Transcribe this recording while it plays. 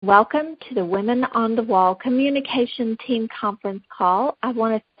Welcome to the Women on the Wall Communication Team Conference Call. I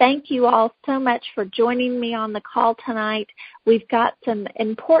want to thank you all so much for joining me on the call tonight. We've got some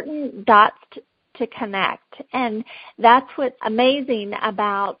important dots to connect, and that's what's amazing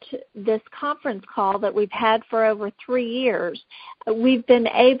about this conference call that we've had for over 3 years. We've been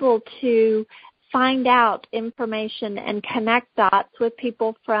able to find out information and connect dots with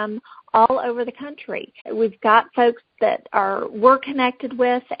people from all over the country. We've got folks that we're connected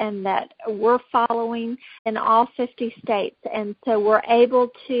with and that we're following in all 50 states. And so we're able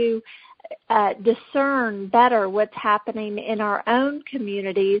to discern better what's happening in our own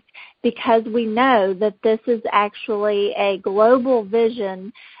communities because we know that this is actually a global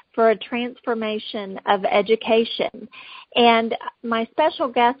vision for a transformation of education. And my special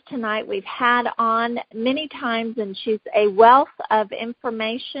guest tonight we've had on many times, and she's a wealth of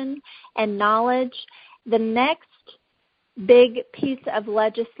information and knowledge. The next big piece of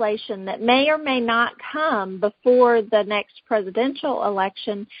legislation that may or may not come before the next presidential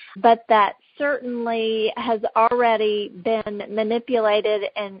election, but that certainly has already been manipulated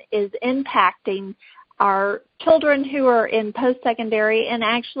and is impacting our children who are in post-secondary and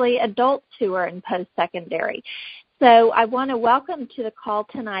actually adults who are in post-secondary. So I want to welcome to the call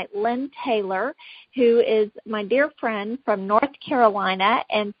tonight Lynne Taylor, who is my dear friend from North Carolina.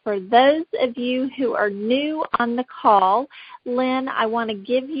 And for those of you who are new on the call, Lynne, I want to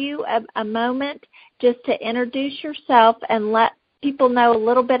give you a moment just to introduce yourself and let people know a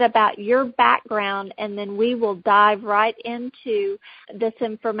little bit about your background, and then we will dive right into this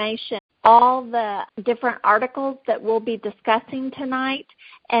information. All the different articles that we'll be discussing tonight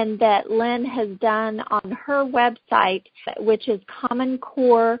and that Lynne has done on her website, which is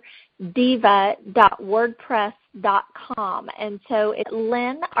commoncorediva.wordpress.com. And so,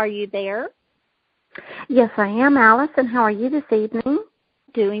 Lynne, are you there? Yes, I am, Alice. And how are you this evening?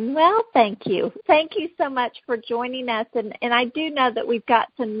 Doing well, thank you. Thank you so much for joining us. And I do know that we've got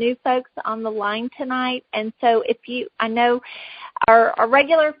some new folks on the line tonight. And so I know our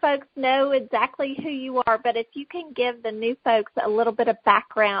regular folks know exactly who you are, but if you can give the new folks a little bit of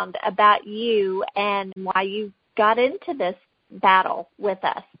background about you and why you got into this battle with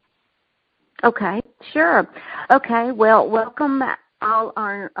us. Okay, sure. Okay, well, welcome all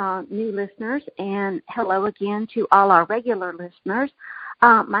our new listeners, and hello again to all our regular listeners.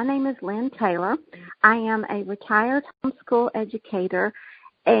 My name is Lynne Taylor. I am a retired homeschool educator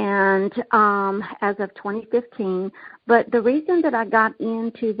and as of 2015. But the reason that I got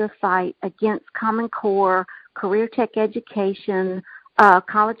into the fight against Common Core, career tech education,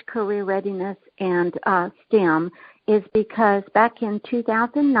 college career readiness, and STEM is because back in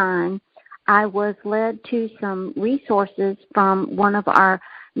 2009, I was led to some resources from one of our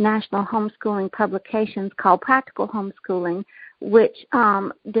national homeschooling publications called Practical Homeschooling, which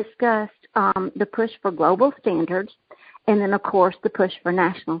discussed the push for global standards and then, of course, the push for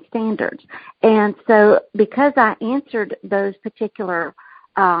national standards. And so because I answered those particular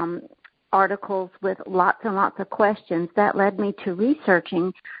articles with lots and lots of questions, that led me to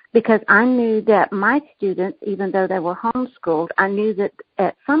researching because I knew that my students, even though they were homeschooled, I knew that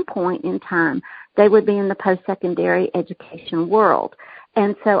at some point in time they would be in the post-secondary education world.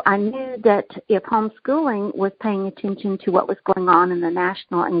 And so I knew that if homeschooling was paying attention to what was going on in the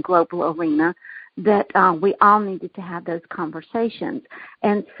national and global arena, that we all needed to have those conversations.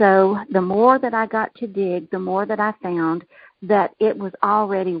 And so the more that I got to dig, the more that I found that it was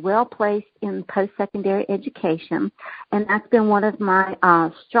already well placed in post-secondary education, and that's been one of my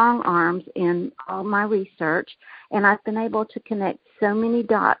strong arms in all my research, and I've been able to connect so many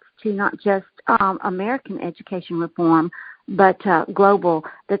dots to not just American education reform, but global,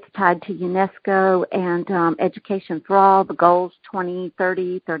 that's tied to UNESCO and Education for All, the goals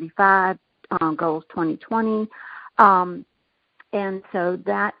 2030, 35, goals 2020. And so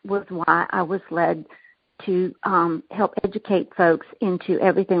that was why I was led to help educate folks into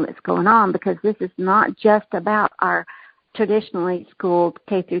everything that's going on, because this is not just about our traditionally schooled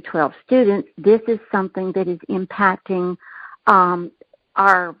K through 12 students. This is something that is impacting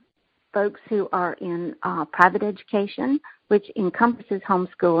our folks who are in private education, which encompasses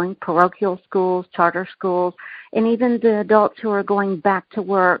homeschooling, parochial schools, charter schools, and even the adults who are going back to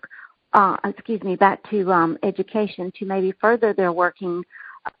work, back to education to maybe further their working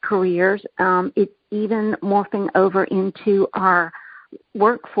careers. It's even morphing over into our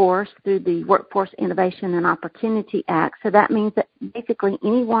workforce through the Workforce Innovation and Opportunity Act. So that means that basically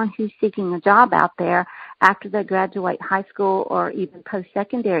anyone who's seeking a job out there after they graduate high school or even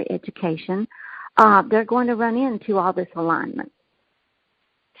post-secondary education, they're going to run into all this alignment.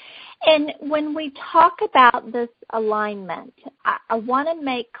 And when we talk about this alignment, I want to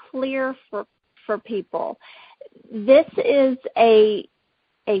make clear for people, this is a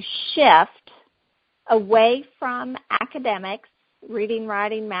shift away from academics, reading,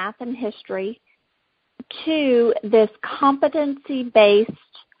 writing, math, and history, to this competency-based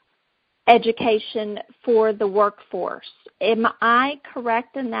education for the workforce. Am I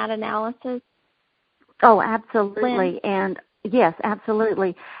correct in that analysis? Oh, absolutely. Lynne? And yes,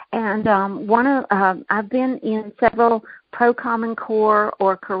 absolutely. And I've been in several Pro-Common Core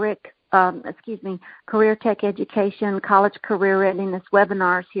or Career Tech Education, College Career Readiness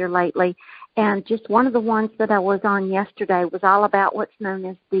webinars here lately. And just one of the ones that I was on yesterday was all about what's known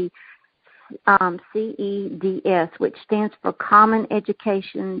as the CEDS, which stands for Common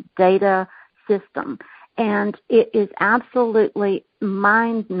Education Data System. And it is absolutely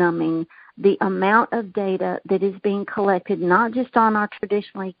mind-numbing the amount of data that is being collected, not just on our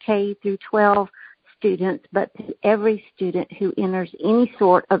traditionally K through 12 students, but to every student who enters any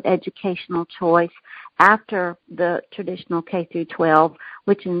sort of educational choice after the traditional K through 12,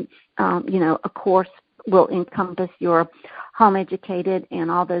 which, of course, will encompass your home educated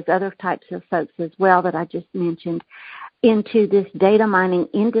and all those other types of folks as well that I just mentioned, into this data mining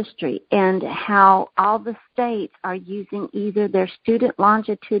industry, and how all the states are using either their student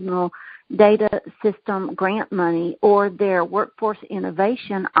longitudinal data system grant money or their workforce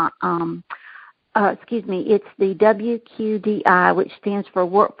innovation it's the WQDI, which stands for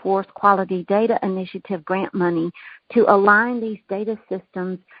Workforce Quality Data Initiative grant money, to align these data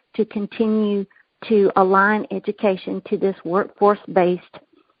systems to continue to align education to this workforce-based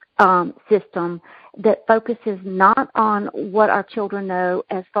system that focuses not on what our children know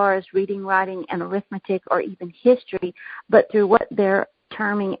as far as reading, writing, and arithmetic or even history, but through what they're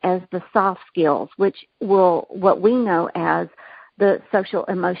terming as the soft skills, which what we know as the social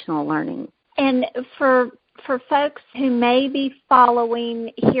emotional learning. And for folks who may be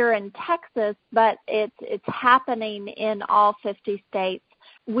following here in Texas, but it's happening in all 50 states,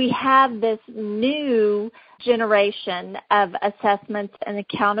 we have this new generation of assessments and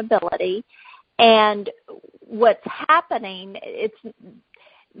accountability. And what's happening,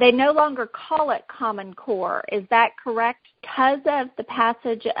 they no longer call it Common Core. Is that correct? Because of the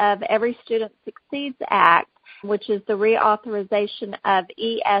passage of Every Student Succeeds Act, which is the reauthorization of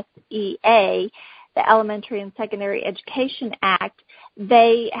ESEA, the Elementary and Secondary Education Act,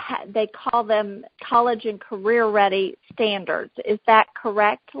 they call them College and Career Ready Standards. Is that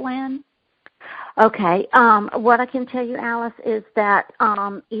correct, Lynne? Okay. What I can tell you, Alice, is that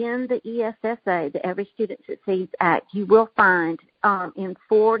in the ESSA, the Every Student Succeeds Act, you will find in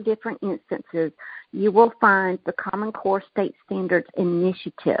 4 different instances, you will find the Common Core State Standards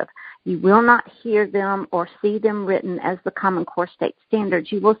Initiative. You will not hear them or see them written as the Common Core State Standards.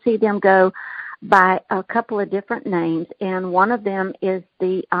 You will see them go by a couple of different names, and one of them is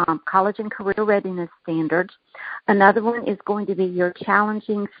the College and Career Readiness Standards. Another one is going to be your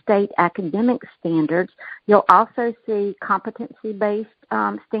Challenging State Academic Standards. You'll also see competency-based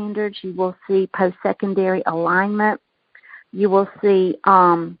standards. You will see post-secondary alignment. You will see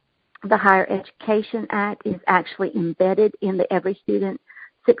the Higher Education Act is actually embedded in the Every Student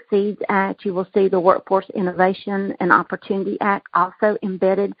Succeeds Act. You will see the Workforce Innovation and Opportunity Act also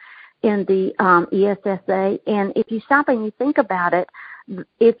embedded in the ESSA. And if you stop and you think about it,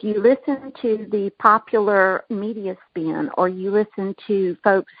 if you listen to the popular media spin, or you listen to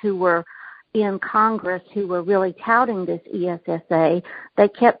folks who were in Congress who were really touting this ESSA, they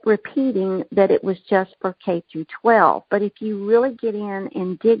kept repeating that it was just for K through 12. But if you really get in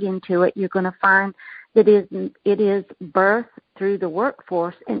and dig into it, you're going to find that it is birth through the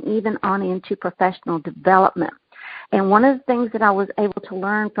workforce and even on into professional development. And one of the things that I was able to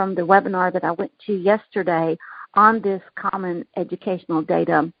learn from the webinar that I went to yesterday on this common educational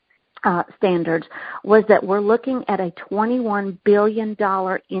data standards was that we're looking at a $21 billion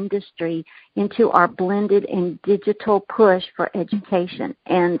industry into our blended and digital push for education.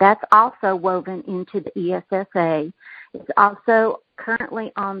 And that's also woven into the ESSA. It's also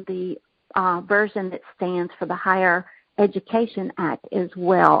currently on the version that stands for the Higher Education Act as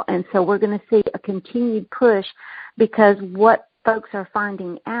well. And so we're going to see a continued push, because what folks are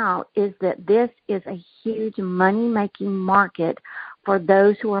finding out is that this is a huge money-making market for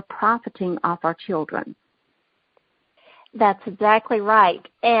those who are profiting off our children. That's exactly right.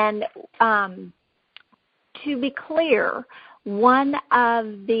 And to be clear, one of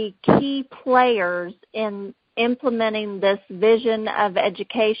the key players in implementing this vision of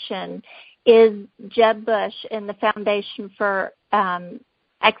education is Jeb Bush and the Foundation for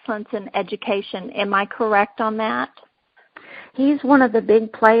Excellence in Education. Am I correct on that? he's one of the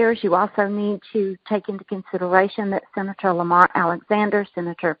big players. You also need to take into consideration that Senator Lamar Alexander,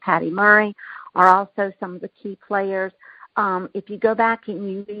 Senator Patty Murray are also some of the key players. If you go back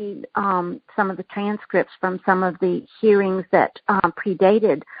and you read some of the transcripts from some of the hearings that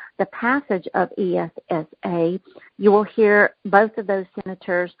predated the passage of ESSA, you will hear both of those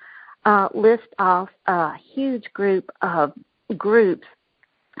senators list off a huge group of groups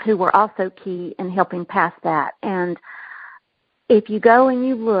who were also key in helping pass that. And if you go and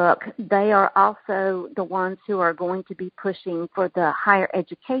you look, they are also the ones who are going to be pushing for the Higher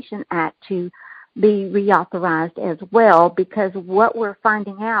Education Act to be reauthorized as well, because what we're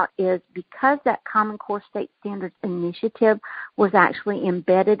finding out is because that Common Core State Standards initiative was actually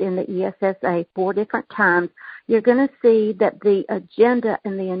embedded in the ESSA 4 different times, you're going to see that the agenda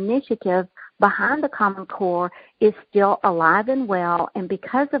and the initiative behind the Common Core is still alive and well, and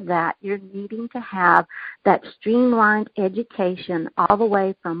because of that, you're needing to have that streamlined education all the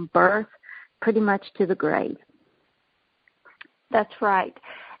way from birth pretty much to the grave. That's right.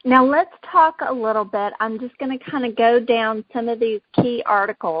 Now let's talk a little bit. I'm just going to kind of go down some of these key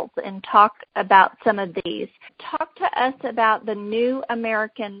articles and talk about some of these. Talk to us about the New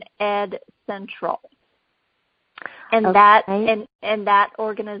American Ed Central and okay. that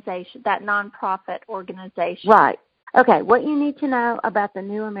organization, that nonprofit organization. Right. Okay, what you need to know about the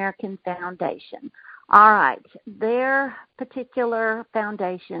New American Foundation. All right, their particular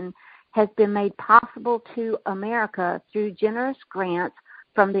foundation has been made possible to America through generous grants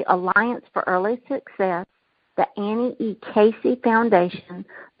from the Alliance for Early Success, the Annie E. Casey Foundation,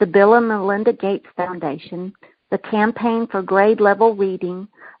 the Bill and Melinda Gates Foundation, the Campaign for Grade Level Reading,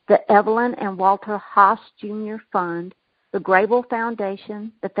 the Evelyn and Walter Haas Jr. Fund, the Grable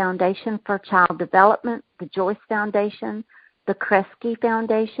Foundation, the Foundation for Child Development, the Joyce Foundation, the Kresge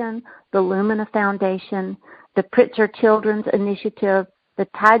Foundation, the Lumina Foundation, the Pritzker Children's Initiative, the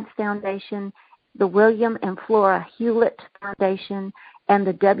Tides Foundation, the William and Flora Hewlett Foundation, and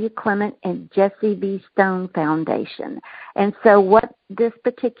the W. Clement and Jesse B. Stone Foundation. And so what this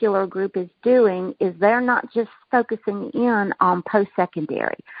particular group is doing is they're not just focusing in on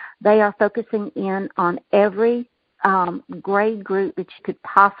post-secondary. They are focusing in on every grade group that you could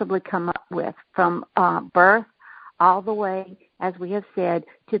possibly come up with, from birth all the way, as we have said,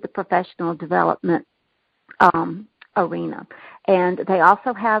 to the professional development arena. And they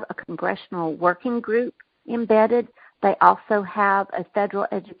also have a congressional working group embedded. They also have a federal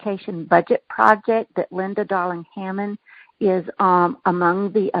education budget project that Linda Darling Hammond is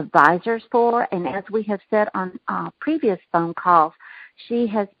among the advisors for. And as we have said on previous phone calls, she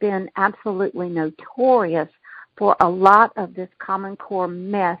has been absolutely notorious for a lot of this Common Core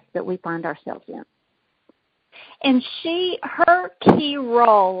mess that we find ourselves in. And her key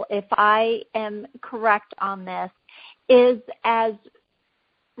role, if I am correct on this, is as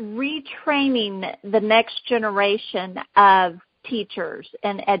retraining the next generation of teachers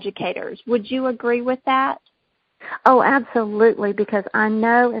and educators. Would you agree with that? Oh, absolutely, because I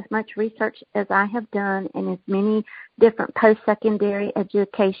know as much research as I have done in as many different post-secondary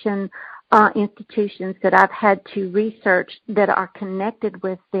education institutions that I've had to research that are connected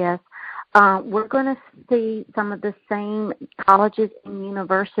with this, we're going to see some of the same colleges and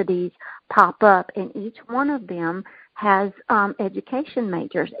universities pop up, and each one of them has education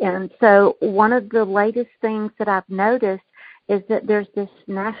majors. And so one of the latest things that I've noticed is that there's this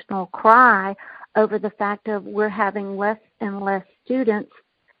national cry over the fact of we're having less and less students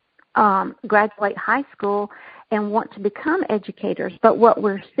graduate high school and want to become educators. But what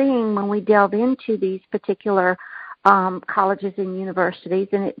we're seeing when we delve into these particular colleges and universities,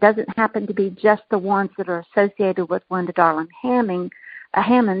 and it doesn't happen to be just the ones that are associated with Linda Darling Hammond,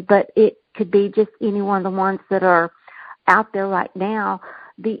 but it could be just any one of the ones that are out there right now.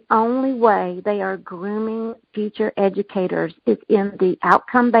 The only way they are grooming future educators is in the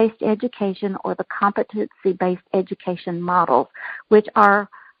outcome-based education or the competency-based education models, which are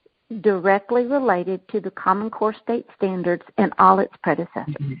directly related to the Common Core State Standards and all its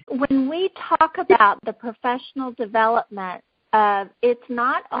predecessors. When we talk about the professional development, it's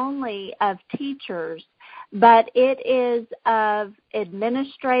not only of teachers, but it is of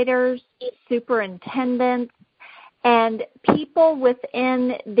administrators, superintendents, and people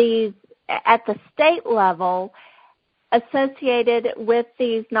within these, at the state level, associated with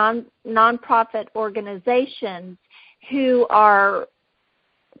these nonprofit organizations who are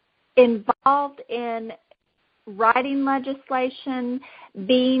involved in writing legislation,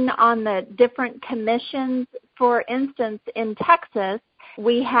 being on the different commissions. For instance, in Texas,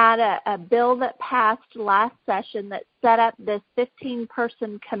 we had a bill that passed last session that set up this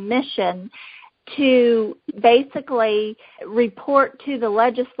 15-person commission to basically report to the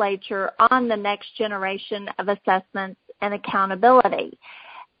legislature on the next generation of assessments and accountability.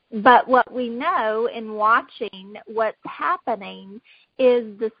 But what we know in watching what's happening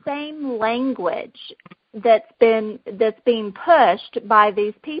is the same language that's being pushed by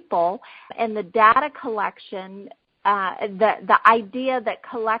these people, and the data collection, the idea that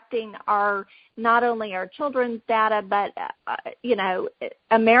collecting not only our children's data, but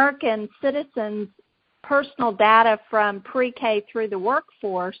American citizens' personal data from pre-K through the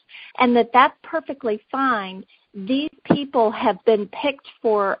workforce, and that's perfectly fine. These people have been picked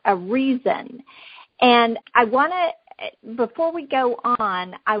for a reason. And I want to, before we go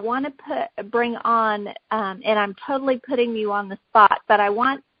on, I want to bring on, and I'm totally putting you on the spot, but I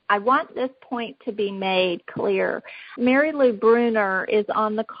want this point to be made clear. Mary Lou Bruner is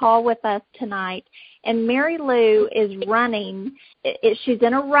on the call with us tonight, and Mary Lou is running, she's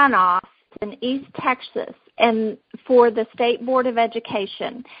in a runoff in East Texas and for the State Board of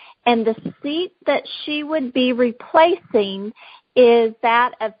Education. And the seat that she would be replacing is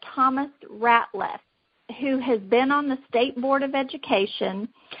that of Thomas Ratliff, who has been on the State Board of Education.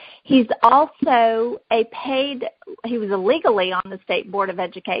 He's also he was illegally on the State Board of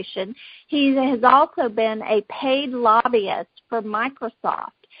Education. He has also been a paid lobbyist for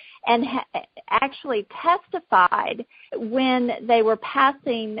Microsoft and actually testified when they were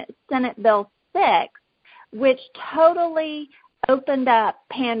passing Senate Bill 6, which totally opened up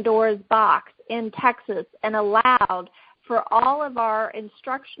Pandora's box in Texas and allowed for all of our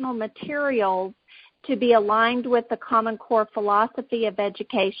instructional materials to be aligned with the Common Core philosophy of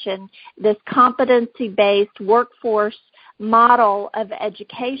education, this competency-based workforce model of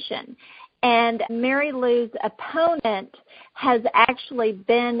education. And Mary Lou's opponent has actually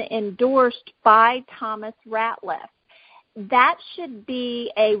been endorsed by Thomas Ratliff. That should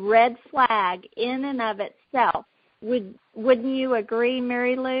be a red flag in and of itself. Wouldn't you agree,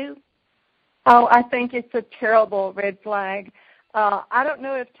 Mary Lou? Oh, I think it's a terrible red flag. I don't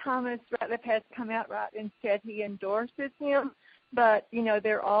know if Thomas Ratliff has come out right and said he endorses him, but,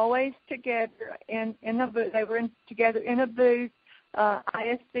 they're always together in a booth. They were together in a booth,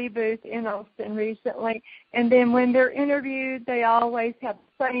 ISD booth in Austin recently. And then when they're interviewed, they always have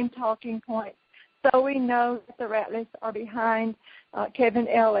the same talking points. So we know that the Ratliffs are behind Kevin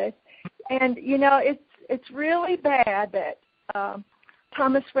Ellis. And, it's really bad that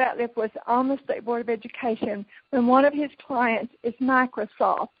Thomas Ratliff was on the State Board of Education when one of his clients is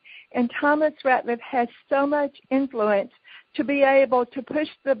Microsoft. And Thomas Ratliff has so much influence to be able to push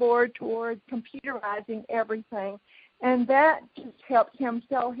the board towards computerizing everything. And that just helps him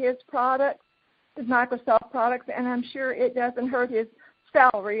sell his products, his Microsoft products, and I'm sure it doesn't hurt his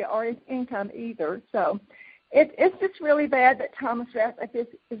salary or his income either. So it's just really bad that Thomas Ratliff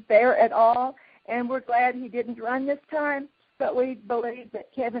is there at all. And we're glad he didn't run this time, but we believe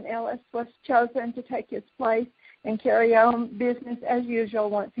that Kevin Ellis was chosen to take his place and carry on business as usual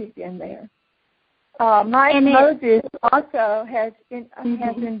once he's in there. Mike Moses also has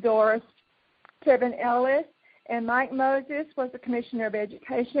endorsed Kevin Ellis, and Mike Moses was the Commissioner of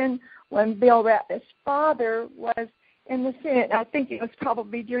Education when Bill Ratliff's father was in the Senate. I think it was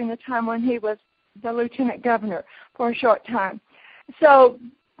probably during the time when he was the Lieutenant Governor for a short time. So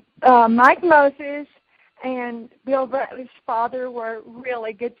Mike Moses and Bill Ratliff's father were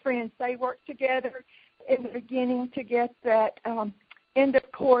really good friends. They worked together in the beginning to get that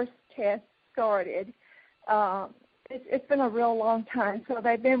end-of-course test started. It's been a real long time, so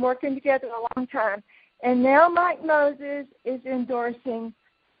they've been working together a long time. And now Mike Moses is endorsing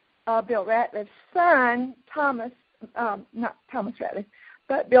Bill Ratliff's son, not Thomas Ratliff,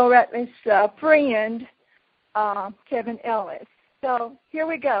 but Bill Ratliff's friend, Kevin Ellis. So here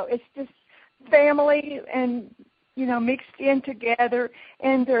we go. It's just family and, mixed in together,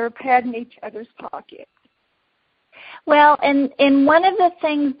 and they're patting each other's pockets. Well, and one of the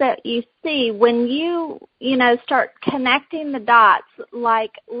things that you see when you start connecting the dots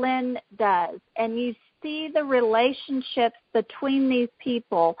like Lynne does, and you see the relationships between these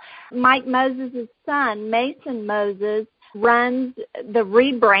people. Mike Moses' son, Mason Moses, runs the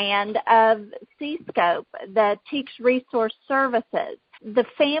rebrand of C-Scope, the Teach Resource Services. The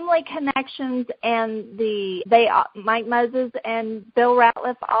family connections and Mike Moses and Bill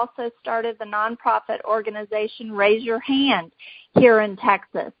Ratliff also started the nonprofit organization Raise Your Hand here in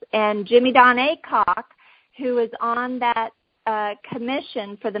Texas. And Jimmy Don Aycock, who is on that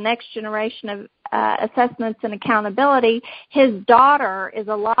commission for the next generation of assessments and accountability, his daughter is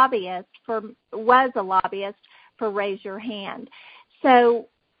was a lobbyist for Raise Your Hand. So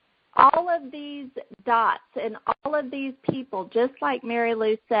all of these dots and all of these people, just like Mary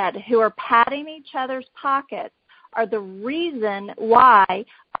Lou said, who are patting each other's pockets, are the reason why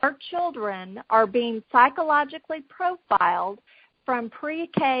our children are being psychologically profiled from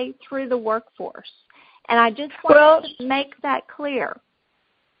pre-K through the workforce. And I just want to make that clear.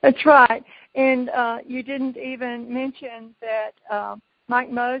 That's right. And you didn't even mention that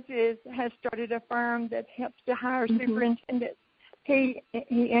Mike Moses has started a firm that helps to hire superintendents. He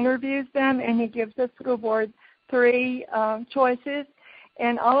interviews them, and he gives the school board 3 choices.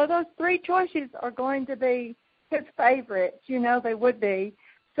 And all of those 3 choices are going to be his favorites. You know they would be.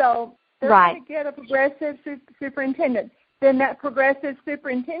 So they're going to get a progressive superintendent. Then that progressive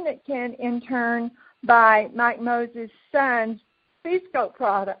superintendent can, in turn, buy Mike Moses' son's C-scope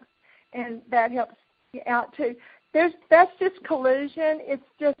product, and that helps you out too. That's just collusion. It's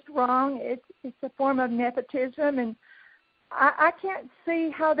just wrong. It's a form of nepotism, and I can't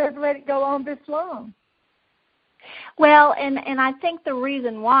see how they've let it go on this long. Well, and I think the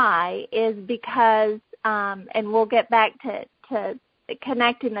reason why is because, and we'll get back to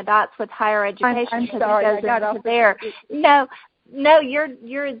connecting the dots with higher education. I'm sorry, I got off there. No,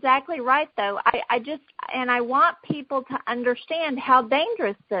 you're exactly right, though. I want people to understand how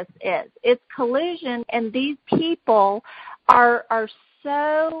dangerous this is. It's collusion, and these people are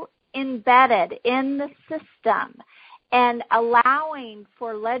so embedded in the system and allowing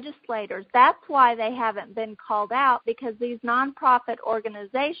for legislators. That's why they haven't been called out, because these nonprofit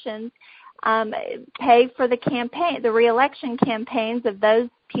organizations pay for the campaign, the reelection campaigns of those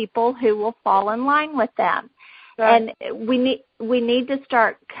people who will fall in line with them. Right. And we need to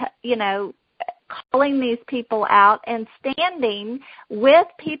start, calling these people out and standing with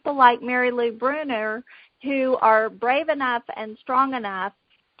people like Mary Lou Bruner, who are brave enough and strong enough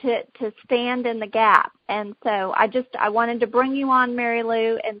to stand in the gap. And so I wanted to bring you on, Mary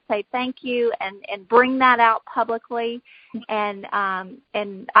Lou, and say thank you and bring that out publicly. And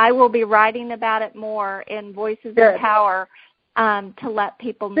I will be writing about it more in Voices of Power to let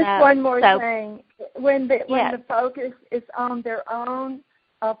people know. Just one more thing. When the focus is on their own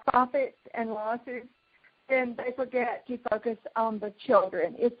profits and losses, then they forget to focus on the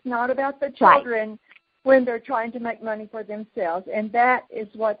children. It's not about the children when they're trying to make money for themselves, and that is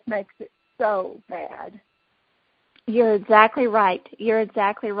what makes it so bad. You're exactly right.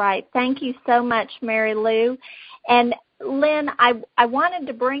 Thank you so much, Mary Lou. And Lynn, I wanted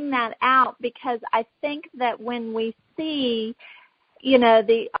to bring that out because I think that when we see,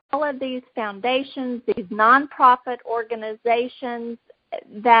 all of these foundations, these nonprofit organizations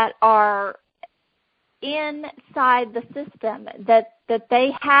that are inside the system, that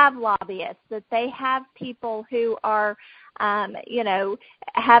they have lobbyists, that they have people who are,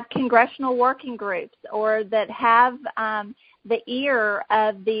 have congressional working groups, or that have the ear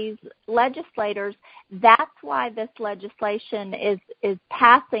of these legislators. That's why this legislation is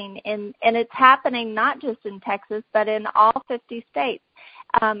passing, and it's happening not just in Texas, but in all 50 states.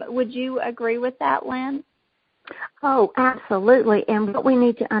 Would you agree with that, Lynn? Oh, absolutely. And what we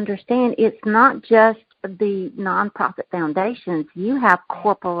need to understand, it's not just the nonprofit foundations. You have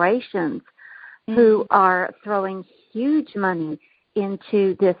corporations who are throwing huge money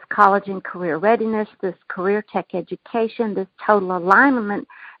into this college and career readiness, this career tech education, this total alignment,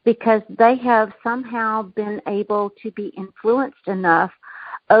 because they have somehow been able to be influenced enough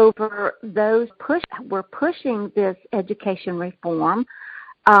over those we're pushing this education reform,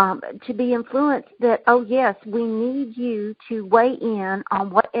 to be influenced that, oh, yes, we need you to weigh in on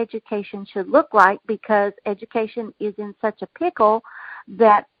what education should look like, because education is in such a pickle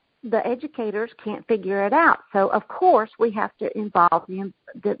that the educators can't figure it out. So, of course, we have to involve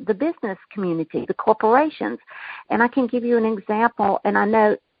the business community, the corporations. And I can give you an example, and I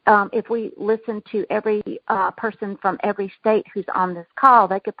know if we listen to every person from every state who's on this call,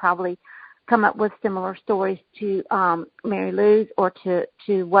 they could probably come up with similar stories to Mary Lou's or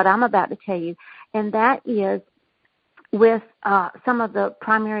to what I'm about to tell you, and that is with some of the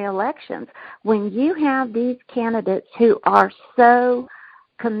primary elections. When you have these candidates who are so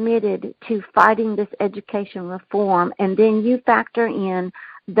committed to fighting this education reform, and then you factor in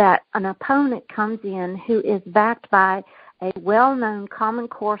that an opponent comes in who is backed by a well-known Common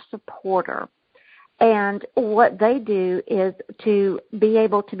Core supporter, and what they do is, to be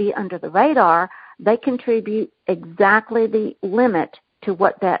able to be under the radar, they contribute exactly the limit to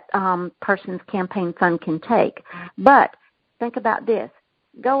what that person's campaign fund can take. But think about this.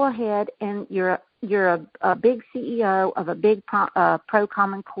 Go ahead and you're a big CEO of a big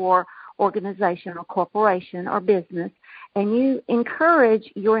pro-Common Core organization or corporation or business, and you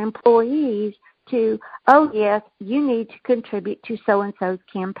encourage your employees to, oh, yes, you need to contribute to so-and-so's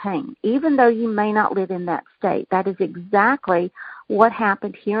campaign, even though you may not live in that state. That is exactly what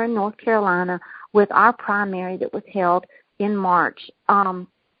happened here in North Carolina with our primary that was held in March. On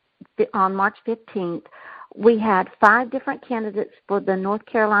March 15th, we had 5 different candidates for the North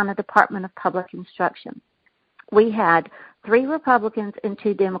Carolina Department of Public Instruction. We had 3 Republicans and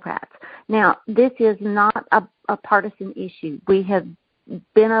 2 Democrats. Now, this is not a partisan issue. We have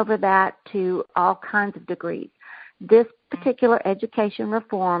been over that to all kinds of degrees. This particular education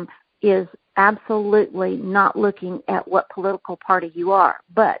reform is absolutely not looking at what political party you are.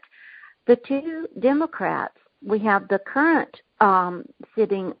 But the 2 Democrats, we have the current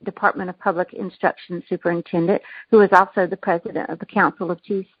sitting Department of Public Instruction superintendent, who is also the president of the Council of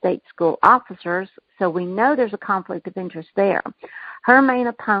Chief State School Officers, so we know there's a conflict of interest there. Her main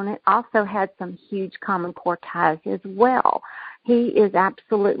opponent also had some huge Common Core ties as well. He is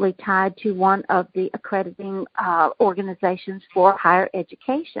absolutely tied to one of the accrediting organizations for higher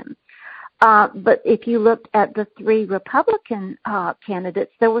education. But if you looked at the 3 Republican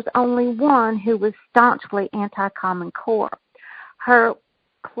candidates, there was only one who was staunchly anti-Common Core. Her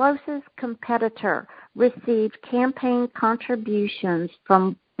closest competitor received campaign contributions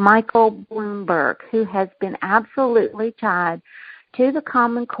from Michael Bloomberg, who has been absolutely tied to the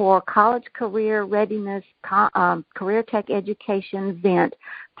Common Core college career readiness, career tech education event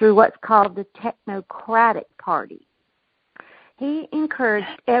through what's called the Technocratic Party. He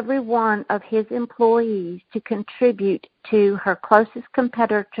encouraged every one of his employees to contribute to her closest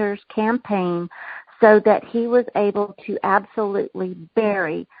competitor's campaign so that he was able to absolutely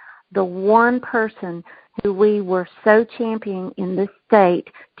bury the one person who we were so championing in this state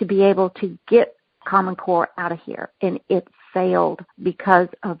to be able to get Common Core out of here. And it failed because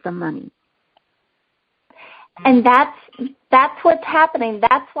of the money. And that's what's happening.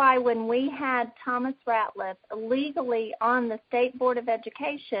 That's why when we had Thomas Ratliff legally on the State Board of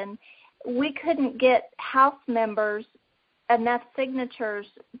Education, we couldn't get House members enough signatures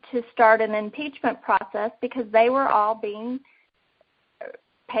to start an impeachment process because they were all being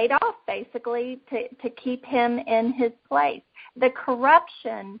paid off, basically, to keep him in his place. The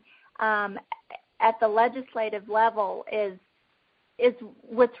corruption at the legislative level is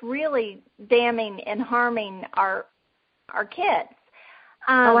what's really damning and harming our kids.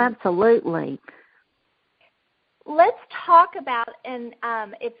 Oh, absolutely. Let's talk about, and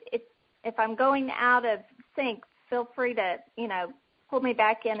if I'm going out of sync, feel free to pull me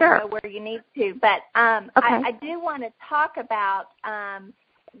back in Sure. and go where you need to. But okay. I do want to talk about.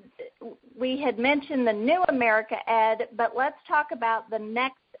 We had mentioned the New America Ed, but let's talk about the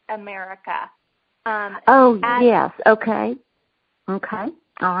Next America. Yes. Okay. Okay.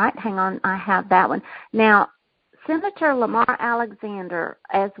 All right. Hang on. I have that one. Now, Senator Lamar Alexander,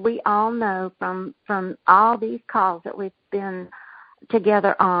 as we all know from all these calls that we've been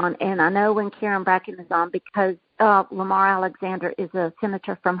together on, and I know when Karen Bracken is on because Lamar Alexander is a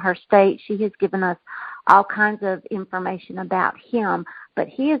senator from her state. She has given us all kinds of information about him, but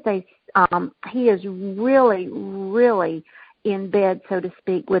he is really, really in bed, so to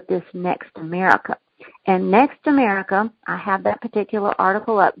speak, with this Next America. And Next America, I have that particular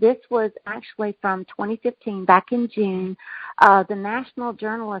article up. This was actually from 2015, back in June. The National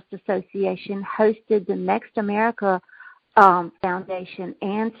Journalists Association hosted the Next America Foundation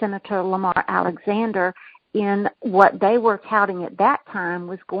and Senator Lamar Alexander in what they were touting at that time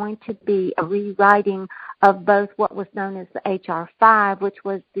was going to be a rewriting of both what was known as the H.R. 5, which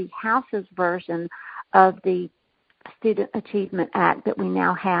was the House's version of the Student Achievement Act that we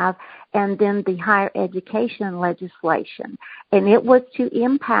now have, and then the higher education legislation. And it was to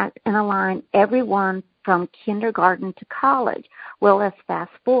impact and align everyone from kindergarten to college. Well, let's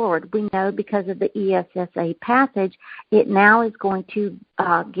fast forward. We know because of the ESSA passage, it now is going to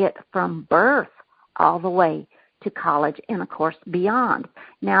get from birth all the way to college and, of course, beyond.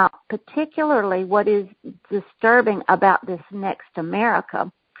 Now, particularly what is disturbing about this Next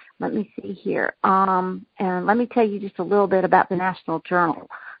America, let me see here, and let me tell you just a little bit about the National Journal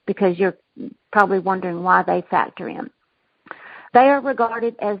because you're probably wondering why they factor in. They are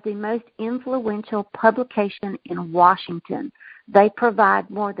regarded as the most influential publication in Washington. They provide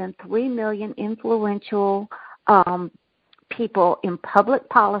more than 3 million influential people in public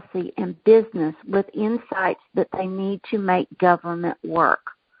policy and business with insights that they need to make government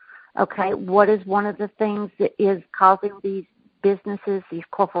work. Okay, what is one of the things that is causing these businesses, these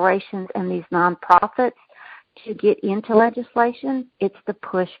corporations, and these nonprofits to get into legislation? It's the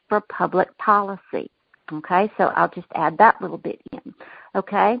push for public policy. Okay, so I'll just add that little bit in.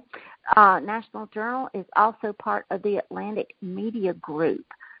 Okay, National Journal is also part of the Atlantic Media Group.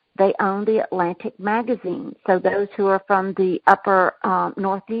 they own the Atlantic magazine. So those who are from the upper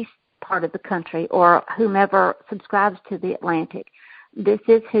northeast part of the country or whomever subscribes to the Atlantic, this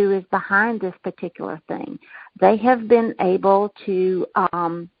is who is behind this particular thing. They have been able to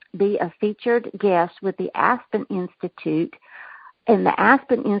be a featured guest with the Aspen Institute, and the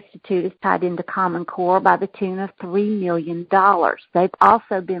Aspen Institute is tied into Common Core by the tune of $3 million. They've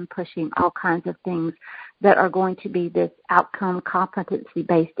also been pushing all kinds of things that are going to be this outcome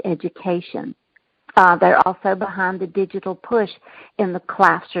competency-based education. They're also behind the digital push in the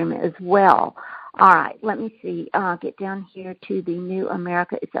classroom as well. All right, let me see. Get down here to the New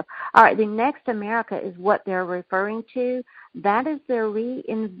America itself. All right, the Next America is what they're referring to. That is their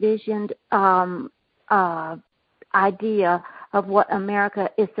re-envisioned idea of what America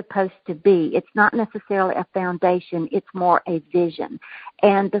is supposed to be. It's not necessarily a foundation. It's more a vision.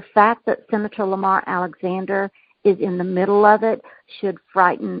 And the fact that Senator Lamar Alexander is in the middle of it should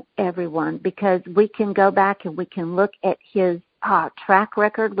frighten everyone, because we can go back and we can look at his track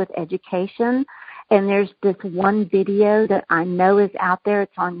record with education. And there's this one video that I know is out there.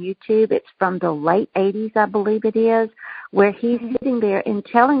 It's on YouTube. It's from the late 80s, I believe it is, where he's sitting there and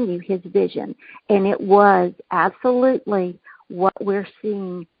telling you his vision. And it was absolutely what we're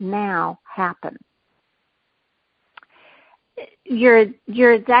seeing now happen. You're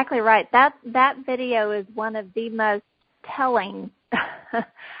exactly right. That video is one of the most telling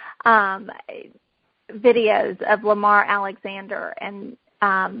videos of Lamar Alexander, and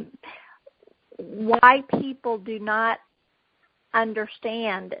why people do not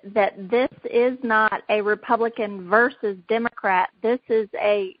understand that this is not a Republican versus Democrat. This is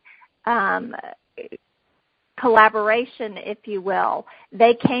a collaboration, if you will.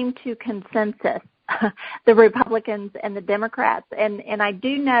 They came to consensus, the Republicans and the Democrats. And I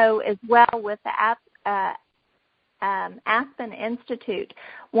do know as well with the Aspen Institute,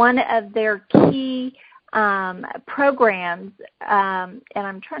 one of their key programs, and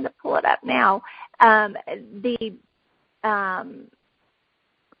I'm trying to pull it up now, the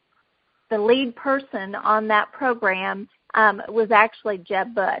lead person on that program was actually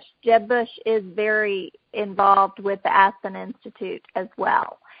Jeb Bush. Jeb Bush is very involved with the Aspen Institute as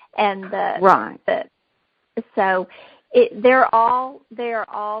well, and so they're all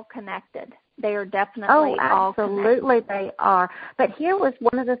connected. They are definitely all connected. Absolutely they are. But here was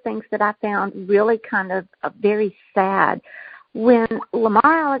one of the things that I found really kind of very sad. When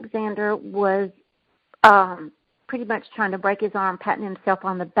Lamar Alexander was pretty much trying to break his arm, patting himself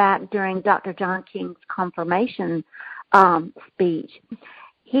on the back during Dr. John King's confirmation speech,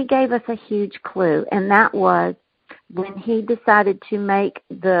 he gave us a huge clue, and that was when he decided to make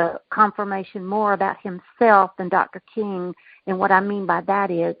the confirmation more about himself than Dr. King. And what I mean by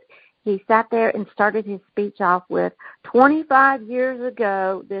that is he sat there and started his speech off with, 25 years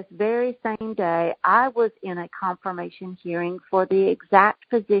ago, this very same day, I was in a confirmation hearing for the exact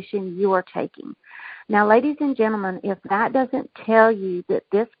position you are taking. Now, ladies and gentlemen, if that doesn't tell you that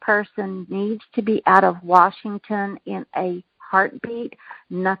this person needs to be out of Washington in a heartbeat,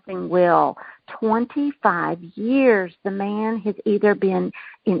 nothing will. 25 years the man has either been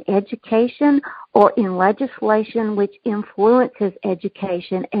in education or in legislation which influences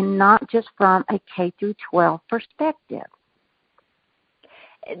education, and not just from a K through 12 perspective.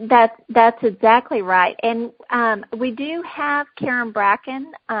 That's exactly right. And we do have Karen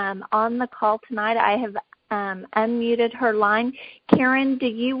Bracken on the call tonight. I have unmuted her line. Karen, do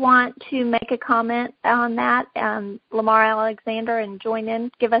you want to make a comment on that, Lamar Alexander, and join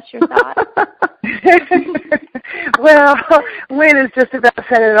in? Give us your thoughts. Well, Lynne has just about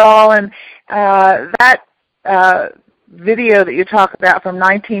said it all, and that video that you talk about from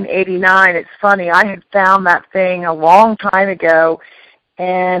 1989, it's funny. I had found that thing a long time ago,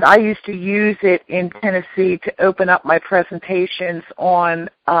 and I used to use it in Tennessee to open up my presentations on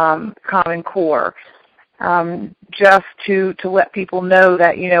Common Core. Just to let people know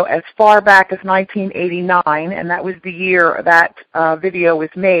that, as far back as 1989, and that was the year that video was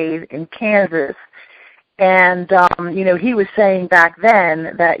made in Kansas, and, he was saying back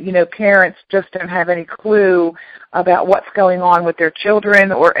then that, parents just don't have any clue about what's going on with their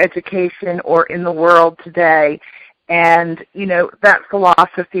children or education or in the world today. And, that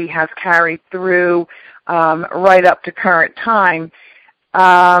philosophy has carried through right up to current time.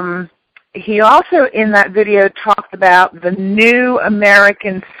 He also, in that video, talked about the new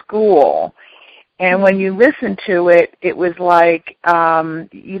American school. And when you listen to it, it was like,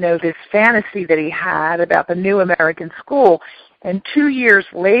 this fantasy that he had about the new American school. And 2 years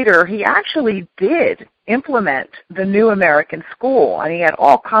later, he actually did implement the new American school. And he had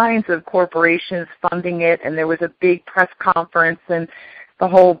all kinds of corporations funding it, and there was a big press conference, and the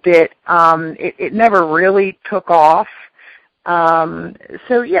whole bit. It never really took off.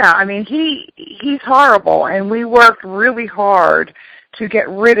 So yeah, I mean, he's horrible, and we worked really hard to get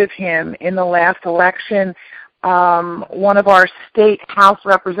rid of him in the last election. One of our state House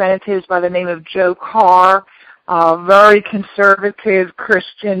representatives by the name of Joe Carr, a very conservative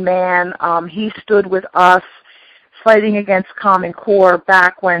Christian man, he stood with us fighting against Common Core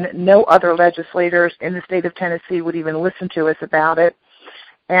back when no other legislators in the state of Tennessee would even listen to us about it.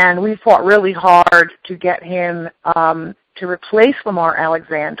 And we fought really hard to get him to replace Lamar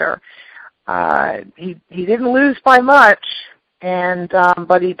Alexander. He didn't lose by much,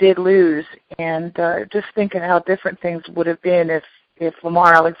 but he did lose. And just thinking how different things would have been if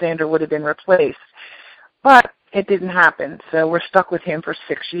Lamar Alexander would have been replaced. But it didn't happen, so we're stuck with him for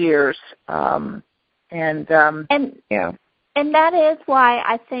 6 years. And that is why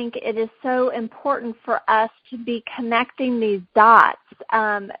I think it is so important for us to be connecting these dots,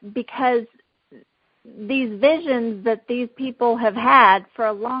 because these visions that these people have had for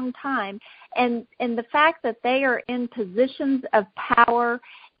a long time, and the fact that they are in positions of power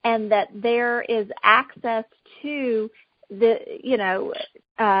and that there is access to the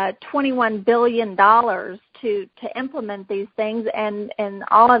 $21 billion to implement these things, and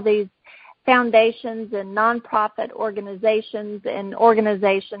all of these foundations and nonprofit organizations and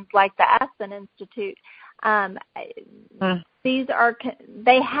organizations like the Aspen Institute,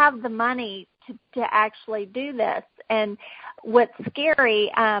 they have the money to actually do this. And what's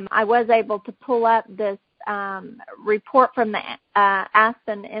scary, I was able to pull up this report from the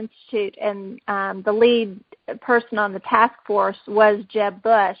Aspen Institute, and the lead person on the task force was Jeb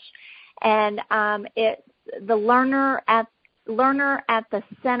Bush, and it's the learner at the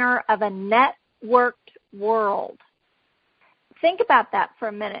center of a networked world. Think about that for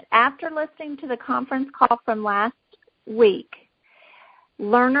a minute. After listening to the conference call from last week,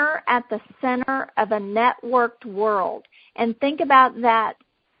 learner at the center of a networked world. And think about that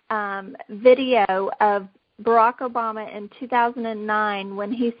video of Barack Obama in 2009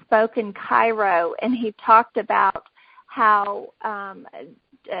 when he spoke in Cairo, and he talked about how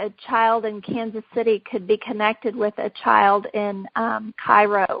a child in Kansas City could be connected with a child in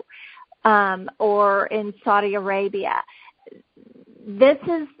Cairo or in Saudi Arabia.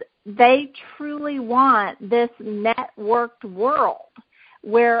 They truly want this networked world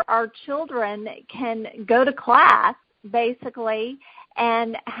where our children can go to class, basically,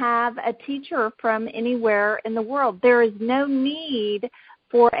 and have a teacher from anywhere in the world. There is no need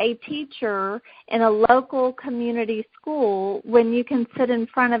for a teacher in a local community school when you can sit in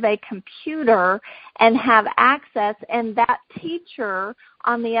front of a computer and have access, and that teacher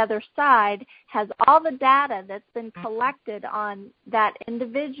on the other side has all the data that's been collected on that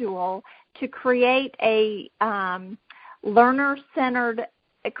individual to create a learner-centered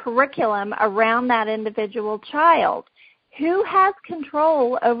curriculum around that individual child. Who has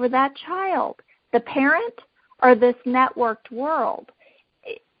control over that child? The parent or this networked world?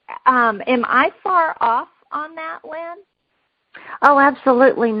 Am I far off on that, Lynne? Oh,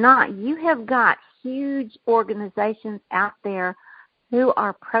 absolutely not. You have got huge organizations out there who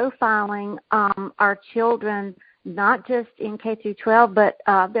are profiling our children, not just in K through 12, but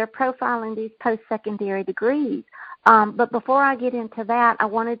they're profiling these post-secondary degrees. But before I get into that, I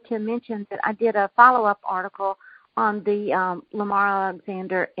wanted to mention that I did a follow-up article on the Lamar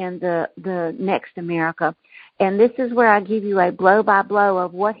Alexander and the Next America. And this is where I give you a blow-by-blow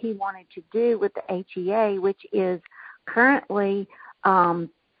of what he wanted to do with the HEA, which is currently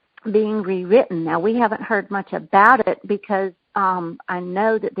being rewritten. Now, we haven't heard much about it because I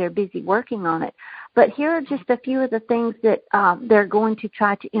know that they're busy working on it. But here are just a few of the things that they're going to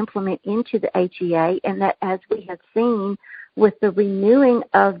try to implement into the HEA, and that, as we have seen with the renewing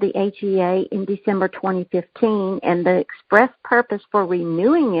of the HEA in December 2015, and the express purpose for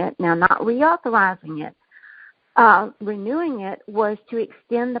renewing it, now not reauthorizing it, renewing it was to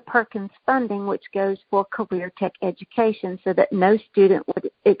extend the Perkins funding, which goes for career tech education, so that no student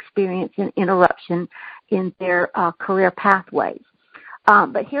would experience an interruption in their career pathways.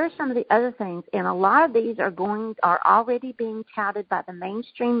 But here are some of the other things, and a lot of these are already being touted by the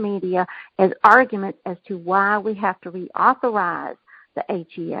mainstream media as arguments as to why we have to reauthorize the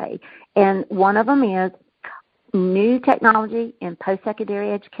HEA. And one of them is new technology in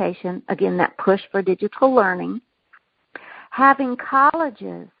post-secondary education, again, that push for digital learning, having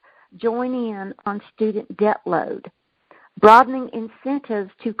colleges join in on student debt load, broadening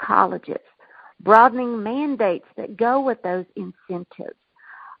incentives to colleges, broadening mandates that go with those incentives,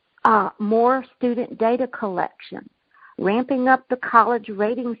 more student data collection, ramping up the college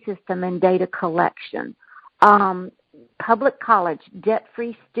rating system and data collection, public college,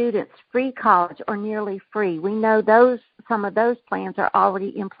 debt-free students, free college, or nearly free. We know some of those plans are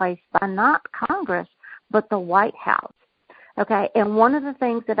already in place by not Congress, but the White House. Okay, and one of the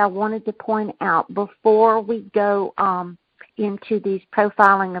things that I wanted to point out before we go into these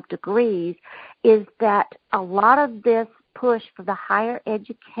profiling of degrees is that a lot of this push for the higher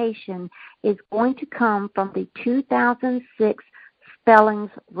education is going to come from the 2006 Spellings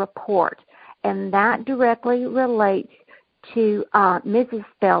report, and that directly relates to Mrs.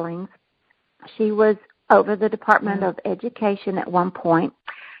 Spellings. She was over the Department of Education at one point.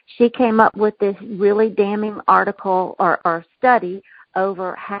 She came up with this really damning article or study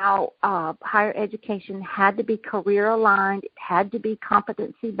over how higher education had to be career-aligned, it had to be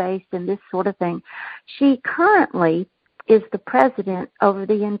competency-based, and this sort of thing. She currently is the president over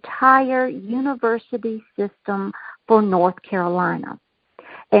the entire university system for North Carolina.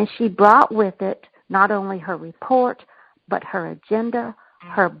 And she brought with it not only her report, but her agenda,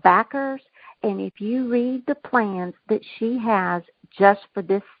 her backers, and if you read the plans that she has just for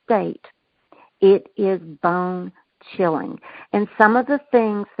this state, it is bone-chilling. And some of the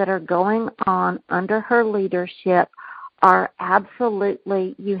things that are going on under her leadership are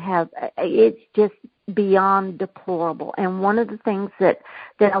absolutely, it's just beyond deplorable. And one of the things that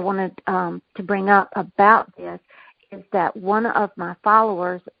I wanted to bring up about this is that one of my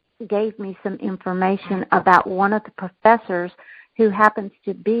followers gave me some information about one of the professors who happens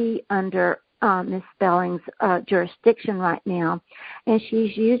to be under Ms. Spelling's jurisdiction right now, and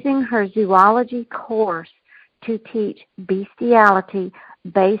she's using her zoology course to teach bestiality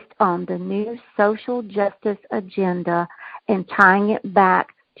based on the new social justice agenda and tying it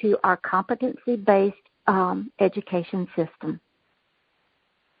back to our competency-based education system.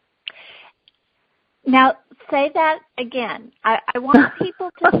 Now, say that again. I want people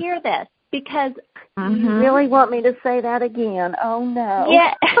to hear this because you really want me to say that again. Oh, no.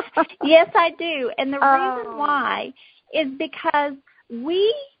 Yeah, yes, I do. And the reason why is because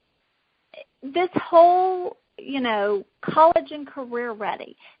this whole, college and career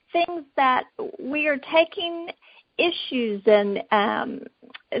ready, things that we are taking issues and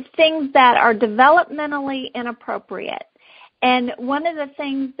things that are developmentally inappropriate. And one of the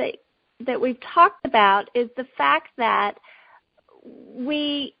things that we've talked about is the fact that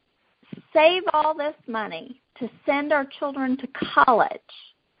we save all this money to send our children to college,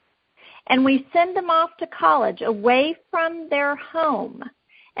 and we send them off to college away from their home,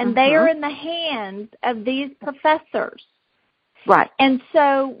 and they are in the hands of these professors. Right. And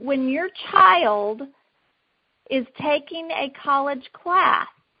so when your child is taking a college class,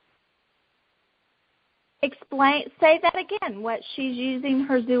 say that again, what she's using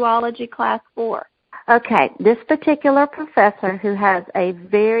her zoology class for. Okay, this particular professor who has a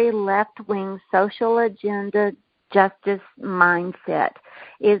very left-wing social agenda justice mindset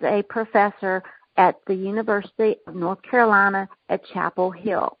is a professor at the University of North Carolina at Chapel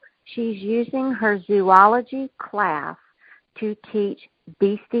Hill. She's using her zoology class to teach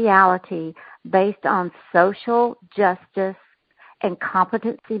bestiality based on social justice and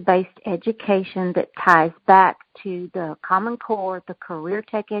competency-based education that ties back to the Common Core, the Career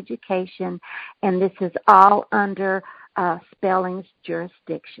Tech education, and this is all under Spelling's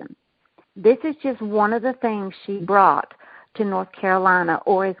jurisdiction. This is just one of the things she brought to North Carolina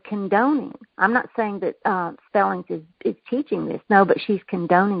or is condoning. I'm not saying that Spellings is teaching this, no, but she's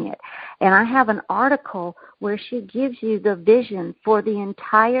condoning it. And I have an article where she gives you the vision for the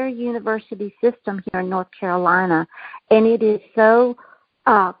entire university system here in North Carolina, and it is so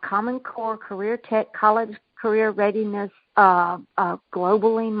Common Core, Career Tech, college career readiness,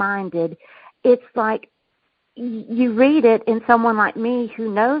 globally minded. It's like you read it, and someone like me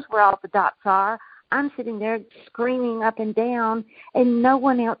who knows where all the dots are, I'm sitting there screaming up and down, and no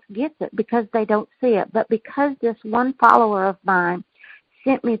one else gets it because they don't see it. But because this one follower of mine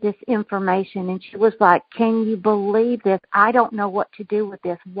sent me this information, and she was like, can you believe this? I don't know what to do with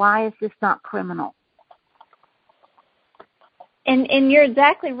this. Why is this not criminal? And you're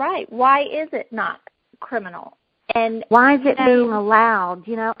exactly right. Why is it not criminal? And why is it being allowed?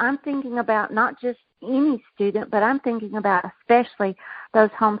 I'm thinking about not just any student, but I'm thinking about especially those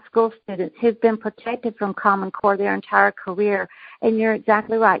homeschool students who've been protected from Common Core their entire career. And you're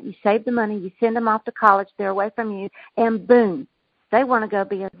exactly right. You save the money, you send them off to college, they're away from you, and boom, they want to go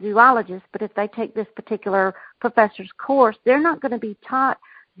be a zoologist. But if they take this particular professor's course, they're not going to be taught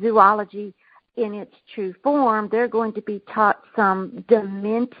zoology in its true form. They're going to be taught some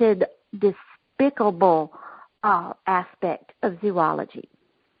demented, despicable aspect of zoology.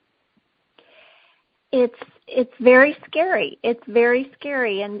 It's very scary. It's very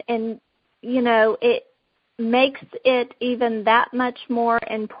scary, and makes it even that much more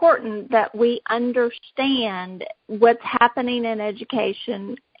important that we understand what's happening in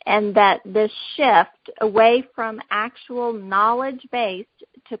education, and that this shift away from actual knowledge-based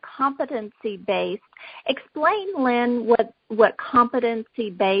to competency-based. Explain, Lynn, what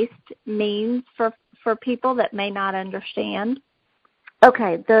competency-based means for people that may not understand.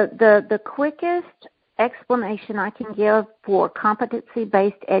 Okay, the quickest explanation I can give for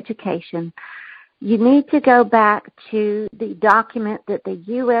competency-based education, you need to go back to the document that the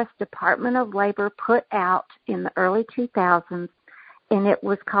U.S. Department of Labor put out in the early 2000s, and it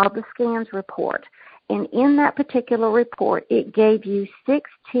was called the SCANS report. And in that particular report, it gave you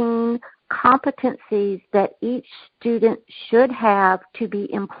 16 competencies that each student should have to be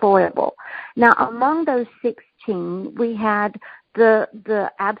employable. Now, among those 16, we had the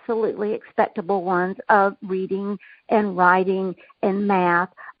absolutely expectable ones of reading and writing and math,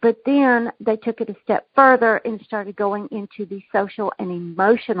 but then they took it a step further and started going into the social and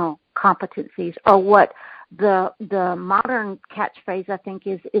emotional competencies, or what the modern catchphrase, I think,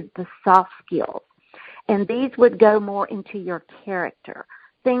 is the soft skills. And these would go more into your character,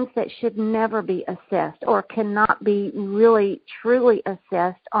 things that should never be assessed or cannot be really truly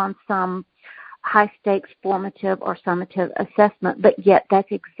assessed on some high-stakes formative or summative assessment, but yet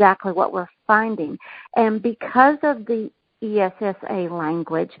that's exactly what we're finding. And because of the ESSA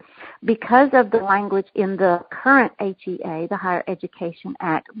language, because of the language in the current HEA, the Higher Education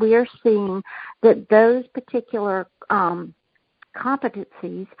Act, we are seeing that those particular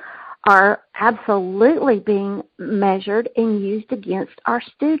competencies are absolutely being measured and used against our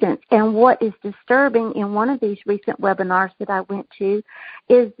students. And what is disturbing in one of these recent webinars that I went to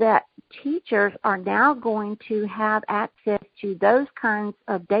is that teachers are now going to have access to those kinds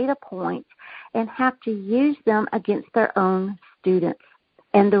of data points and have to use them against their own students.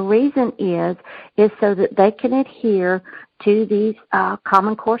 And the reason is so that they can adhere to these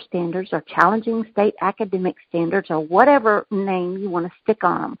Common Core standards or challenging state academic standards or whatever name you want to stick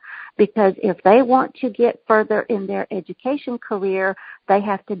on them. Because if they want to get further in their education career, they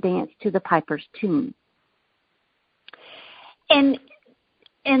have to dance to the piper's tune. And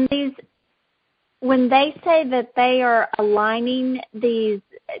these, when they say that they are aligning these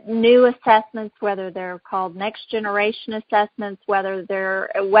new assessments, whether they're called next generation assessments, whether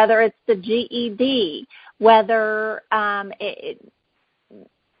it's the GED, whether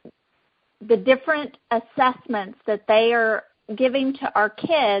the different assessments that they are giving to our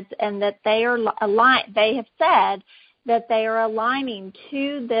kids, and that they have said that they are aligning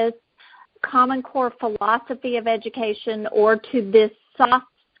to this Common Core philosophy of education or to this soft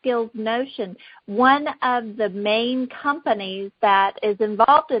skills notion. One of the main companies that is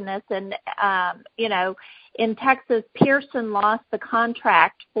involved in this, and in Texas, Pearson lost the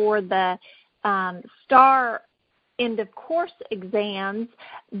contract for the STAR end of course exams,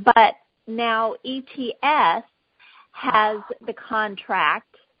 but now ETS has the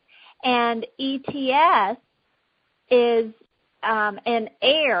contract, and ETS is and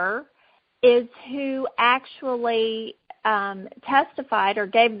AIR is who actually testified or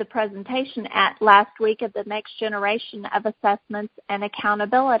gave the presentation at last week at the Next Generation of Assessments and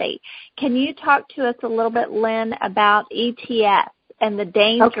Accountability. Can you talk to us a little bit, Lynn, about ETS and the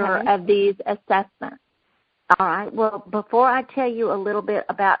danger of these assessments? All right. Well, before I tell you a little bit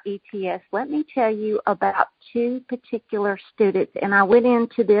about ETS, let me tell you about two particular students. And I went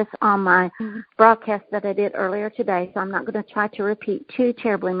into this on my broadcast that I did earlier today, so I'm not going to try to repeat too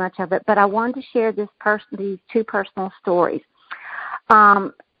terribly much of it. But I wanted to share these two personal stories.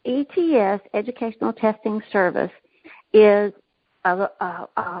 ETS, Educational Testing Service, is a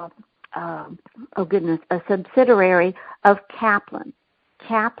subsidiary of Kaplan.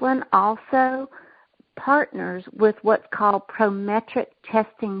 Kaplan also partners with what's called Prometric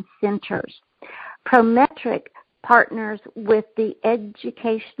testing centers. Prometric partners with the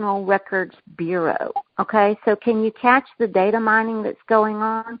Educational Records Bureau. Okay, so can you catch the data mining that's going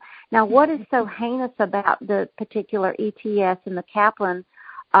on? Now, what is so heinous about the particular ETS and the Kaplan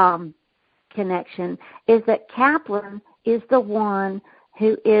connection is that Kaplan is the one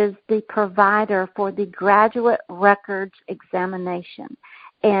who is the provider for the graduate records examination.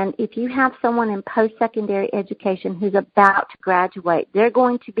 And if you have someone in post-secondary education who's about to graduate, they're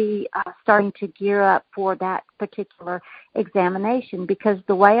going to be starting to gear up for that particular examination, because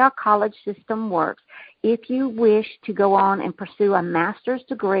the way our college system works, if you wish to go on and pursue a master's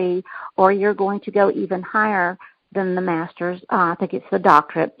degree, or you're going to go even higher than the master's, I think it's the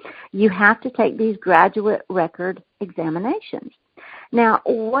doctorate, you have to take these graduate record examinations. Now,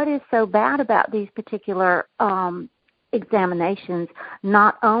 what is so bad about these particular examinations?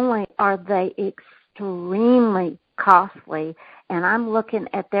 Not only are they extremely costly. And I'm looking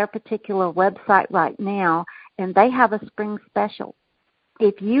at their particular website right now, and they have a spring special.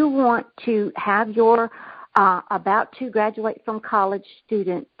 If you want to have your about to graduate from college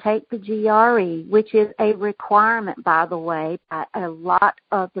student take the GRE, which is a requirement, by the way, by a lot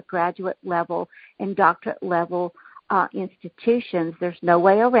of the graduate level and doctorate level institutions. There's no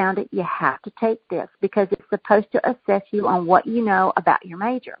way around it. You have to take this because it's supposed to assess you on what you know about your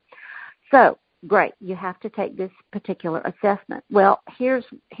major. So, great, you have to take this particular assessment. Well, here's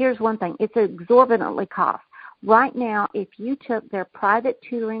one thing. It's exorbitantly cost. Right now, if you took their private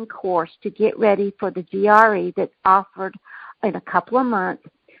tutoring course to get ready for the GRE that's offered in a couple of months,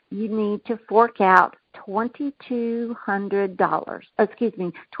 you need to fork out $2,300.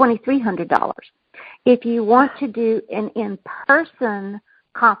 If you want to do an in-person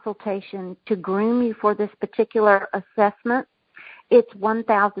consultation to groom you for this particular assessment, it's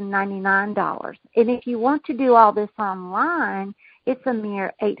 $1,099. And if you want to do all this online, it's a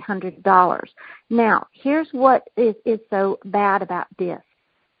mere $800. Now, here's what is so bad about this.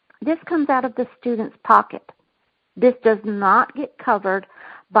 This comes out of the student's pocket. This does not get covered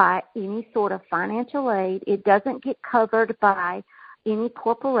by any sort of financial aid. It doesn't get covered by any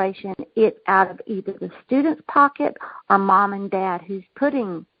corporation. It's out of either the student's pocket or mom and dad who's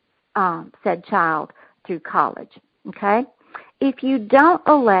putting said child through college. Okay? If you don't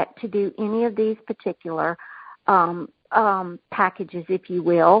elect to do any of these particular packages, if you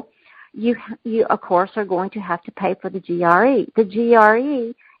will, you of course are going to have to pay for the GRE. The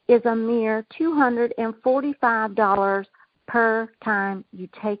GRE is a mere $245 per time you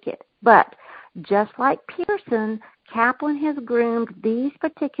take it. But just like Pearson, Kaplan has groomed these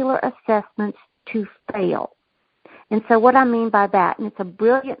particular assessments to fail. And so what I mean by that, and it's a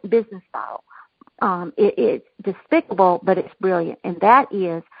brilliant business model, it's despicable, but it's brilliant, and that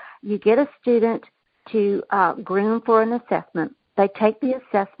is you get a student to groom for an assessment. They take the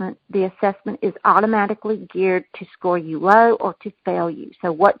assessment. The assessment is automatically geared to score you low or to fail you.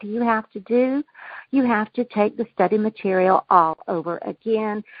 So what do you have to do? You have to take the study material all over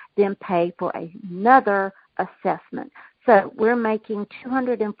again, then pay for another assessment. So we're making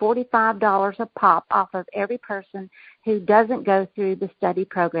 $245 a pop off of every person who doesn't go through the study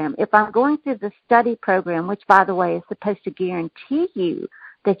program. If I'm going through the study program, which, by the way, is supposed to guarantee you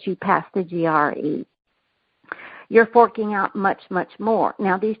that you pass the GRE, you're forking out much, much more.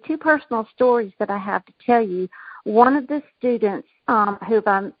 Now, these two personal stories that I have to tell you, one of the students who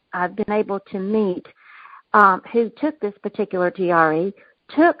I've been able to meet who took this particular GRE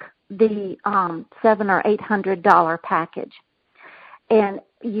took the $700 or $800 package. And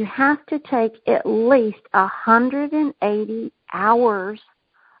you have to take at least 180 hours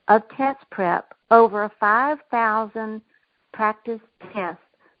of test prep over 5,000 practice tests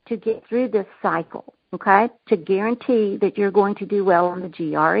to get through this cycle, okay, to guarantee that you're going to do well on the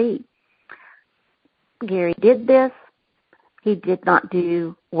GRE. Gary did this. He did not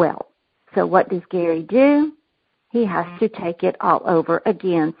do well. So what does Gary do? He has to take it all over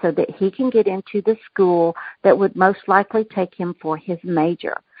again so that he can get into the school that would most likely take him for his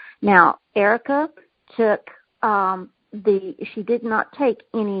major. Now, Erica took she did not take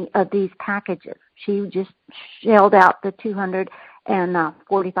any of these packages. She just shelled out the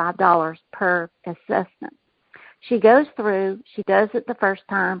 $245 per assessment. She goes through, she does it the first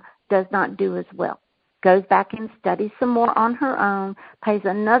time, does not do as well. Goes back and studies some more on her own, pays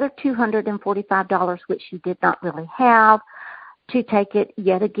another $245, which she did not really have, to take it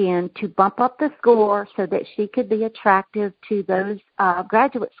yet again to bump up the score so that she could be attractive to those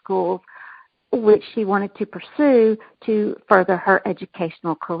graduate schools which she wanted to pursue to further her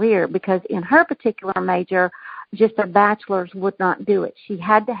educational career, because in her particular major, just a bachelor's would not do it. She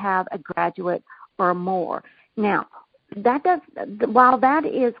had to have a graduate or more. Now, while that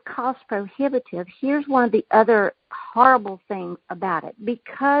is cost prohibitive, here's one of the other horrible things about it.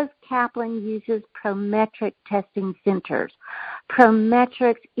 Because Kaplan uses Prometric testing centers,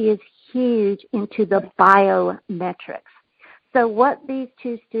 Prometrics is huge into the biometrics. So what these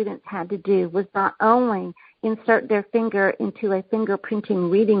two students had to do was not only insert their finger into a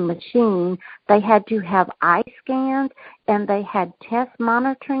fingerprinting reading machine, they had to have eye scans, and they had test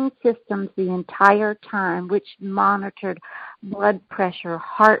monitoring systems the entire time, which monitored blood pressure,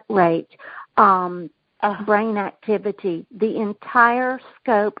 heart rate, brain activity, the entire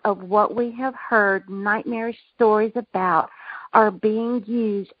scope of what we have heard nightmarish stories about are being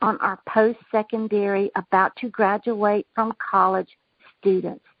used on our post-secondary, about to graduate from college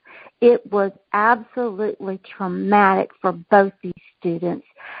students. It was absolutely traumatic for both these students,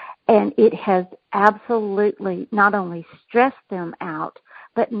 and it has absolutely not only stressed them out,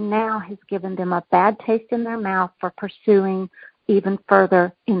 but now has given them a bad taste in their mouth for pursuing even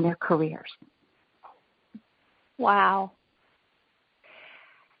further in their careers. Wow.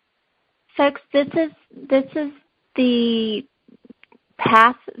 Folks, this is the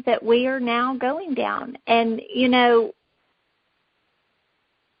path that we are now going down. And, you know,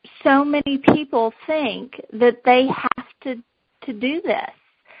 so many people think that they have to do this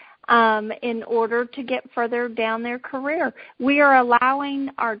in order to get further down their career. We are allowing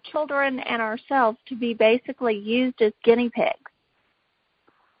our children and ourselves to be basically used as guinea pigs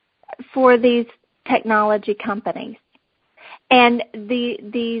for these technology companies. And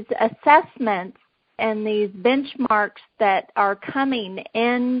these assessments and these benchmarks that are coming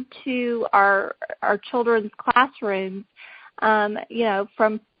into our children's classrooms, you know,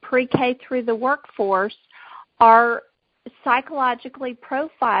 from pre-K through the workforce, are psychologically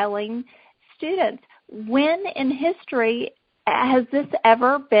profiling students. When in history has this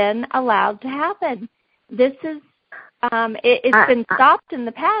ever been allowed to happen? This is it's been stopped in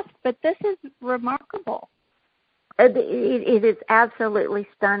the past, but this is remarkable. It is absolutely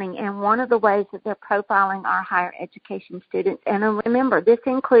stunning, and one of the ways that they're profiling our higher education students, and remember, this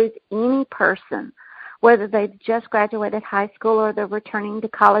includes any person, whether they've just graduated high school or they're returning to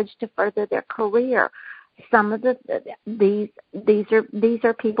college to further their career. Some of these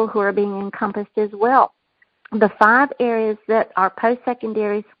are people who are being encompassed as well. The 5 areas that our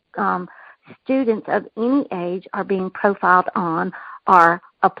post-secondary students of any age are being profiled on are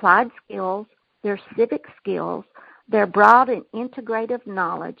applied skills, their civic skills, their broad and integrative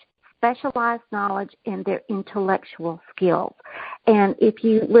knowledge, specialized knowledge, and their intellectual skills. And if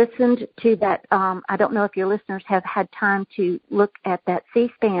you listened to that, I don't know if your listeners have had time to look at that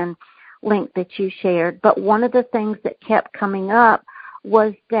C-SPAN link that you shared, but one of the things that kept coming up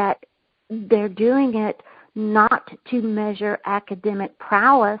was that they're doing it not to measure academic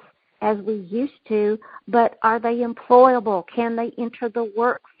prowess as we used to, but are they employable? Can they enter the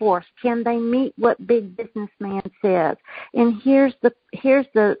workforce? Can they meet what big businessman says? And here's the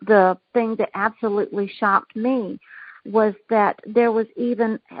thing that absolutely shocked me was that there was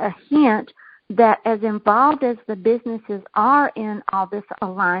even a hint that as involved as the businesses are in all this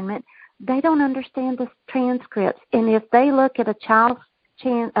alignment, they don't understand the transcripts. And if they look at a child's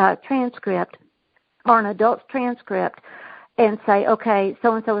transcript or an adult's transcript and say, okay,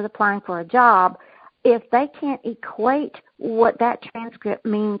 so-and-so is applying for a job, if they can't equate what that transcript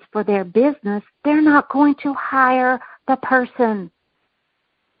means for their business, they're not going to hire the person.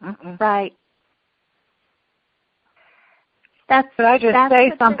 Right. Could I just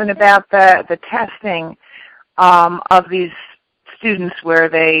say something about the testing of these students where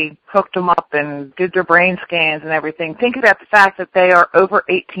they hooked them up and did their brain scans and everything? Think about the fact that they are over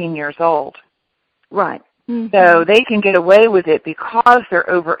 18 years old. Right. So they can get away with it because they're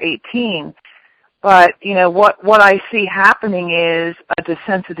over 18. But, you know, what I see happening is a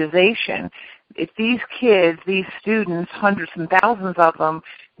desensitization. If these kids, these students, hundreds and thousands of them,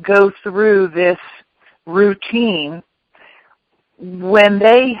 go through this routine, when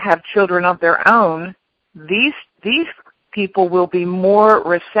they have children of their own, these people will be more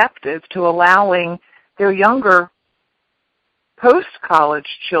receptive to allowing their younger post-college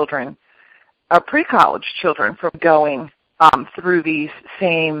children, pre-college children, from going through these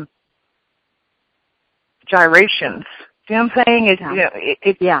same gyrations. Do you know what I'm saying? Right.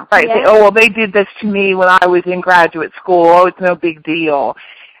 Yeah. Oh, well, they did this to me when I was in graduate school. Oh, it's no big deal.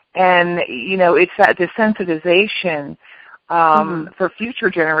 And, you know, it's that desensitization for future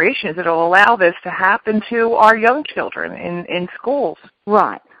generations that will allow this to happen to our young children in schools.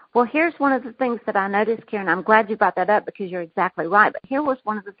 Right. Well, here's one of the things that I noticed, Karen. I'm glad you brought that up because you're exactly right. But here was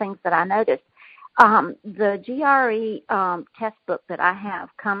one of the things that I noticed. The GRE test book that I have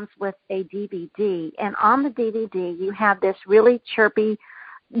comes with a DVD, and on the DVD you have this really chirpy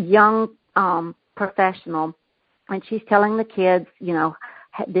young professional, and she's telling the kids, you know,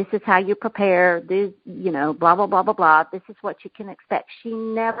 this is how you prepare, this, you know, blah, blah, blah, blah, blah. This is what you can expect. She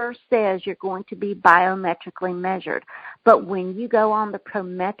never says you're going to be biometrically measured. But when you go on the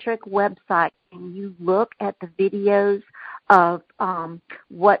Prometric website and you look at the videos of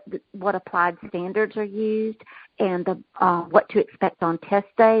what applied standards are used and what to expect on test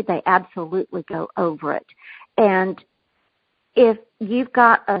day, they absolutely go over it. And if you've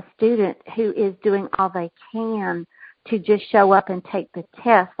got a student who is doing all they can to just show up and take the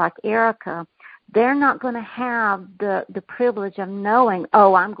test like Erica, they're not going to have the privilege of knowing,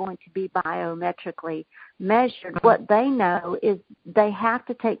 oh, I'm going to be biometrically measured. What they know is they have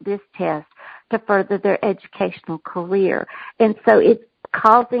to take this test to further their educational career. And so it's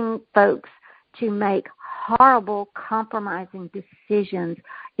causing folks to make horrible, compromising decisions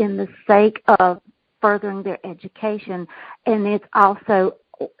in the sake of furthering their education, and it's also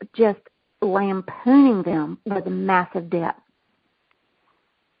just lampooning them with massive debt.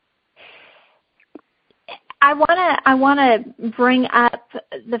 I want to bring up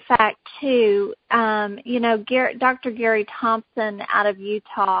the fact too. Dr. Gary Thompson out of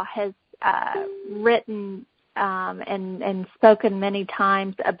Utah has written and spoken many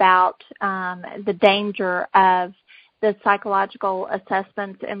times about the danger of the psychological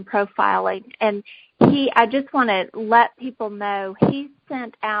assessments and profiling. And I just want to let people know, he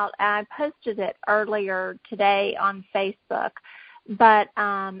sent out, I posted it earlier today on Facebook, but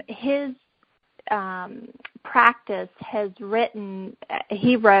his practice has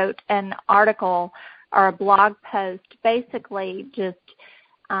he wrote an article or a blog post basically just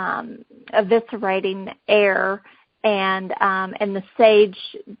eviscerating error and the SAGE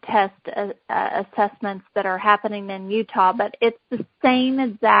test assessments that are happening in Utah, but it's the same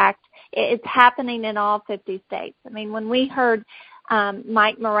exact, it's happening in all 50 states. I mean, when we heard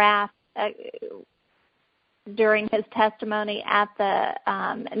Mike Morath during his testimony at the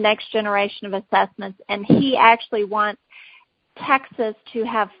next generation of assessments, and he actually wants Texas to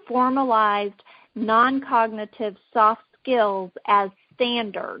have formalized non-cognitive soft skills as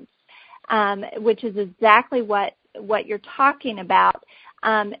standards, which is exactly what you're talking about.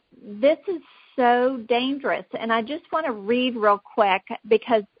 This is so dangerous, and I just want to read real quick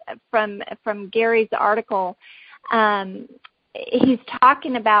because from Gary's article, he's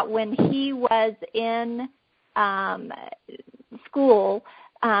talking about when he was in school,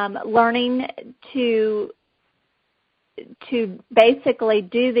 learning to basically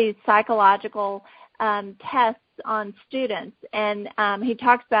do these psychological tests on students. And he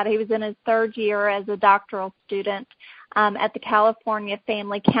talks about he was in his third year as a doctoral student at the California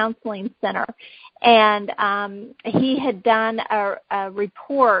Family Counseling Center. And he had done a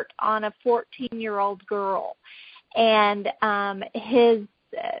report on a 14-year-old girl. And his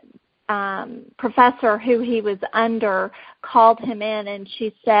professor who he was under called him in, and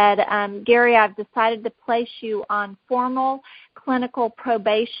she said, Gary, I've decided to place you on formal clinical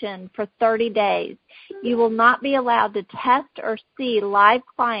probation for 30 days. You will not be allowed to test or see live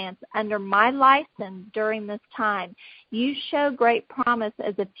clients under my license during this time. You show great promise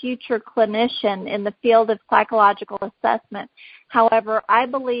as a future clinician in the field of psychological assessment. However, I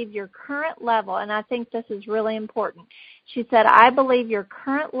believe your current level, and I think this is really important, she said, I believe your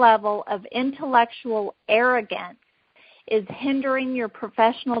current level of intellectual arrogance is hindering your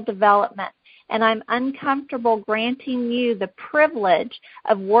professional development, and I'm uncomfortable granting you the privilege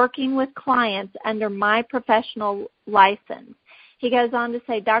of working with clients under my professional license. He goes on to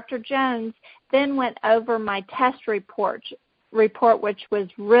say, Dr. Jones then went over my test report, which was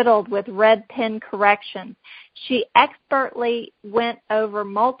riddled with red pen corrections. She expertly went over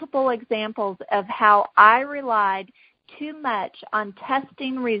multiple examples of how I relied too much on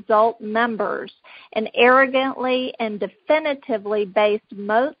testing result numbers and arrogantly and definitively based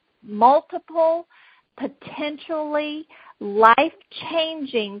multiple potentially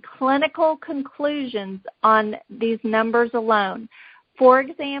life-changing clinical conclusions on these numbers alone. For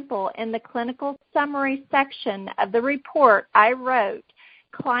example, in the clinical summary section of the report, I wrote,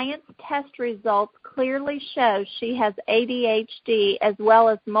 client's test results clearly show she has ADHD as well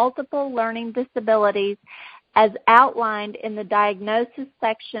as multiple learning disabilities as outlined in the diagnosis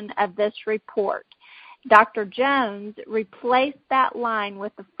section of this report. Dr. Jones replaced that line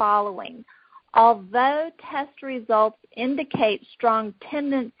with the following. Although test results indicate strong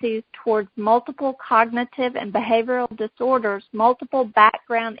tendencies towards multiple cognitive and behavioral disorders, multiple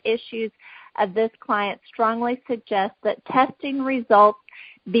background issues of this client strongly suggest that testing results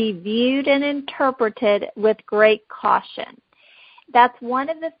be viewed and interpreted with great caution. That's one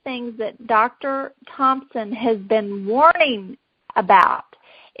of the things that Dr. Thompson has been warning about,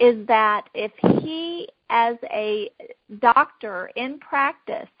 is that if he, as a doctor in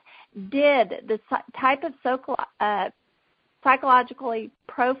practice, did the type of psychologically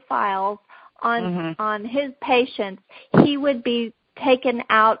profiles on his patients, he would be taken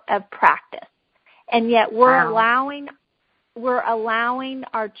out of practice. And yet we're allowing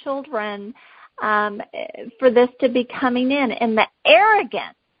our children for this to be coming in. And the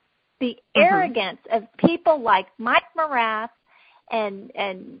arrogance of people like Mike Morath and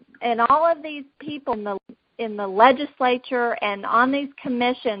all of these people in the legislature and on these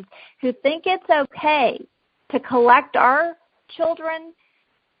commissions who think it's okay to collect our children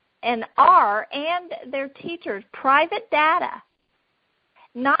and their teachers' private data,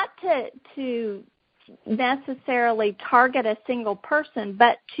 not to necessarily target a single person,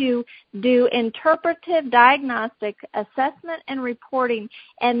 but to do interpretive diagnostic assessment and reporting,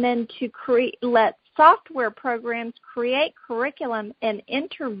 and then to let software programs create curriculum and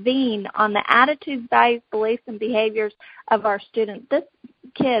intervene on the attitudes, values, beliefs, and behaviors of our students. This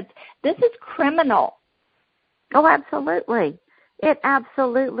is criminal. Oh, absolutely. It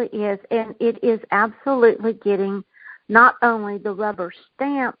absolutely is, and it is absolutely getting not only the rubber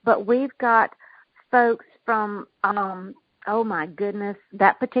stamp, but we've got folks from, oh my goodness,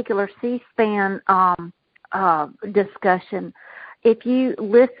 that particular C-SPAN discussion. If you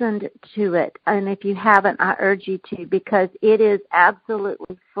listened to it, and if you haven't, I urge you to, because it is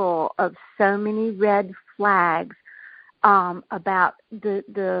absolutely full of so many red flags about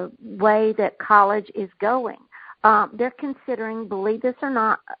the way that college is going. They're considering, believe this or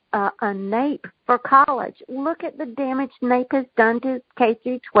not, a NAEP for college. Look at the damage NAEP has done to K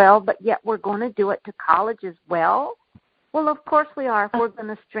through 12, but yet we're going to do it to college as well. Well, of course we are. If we're going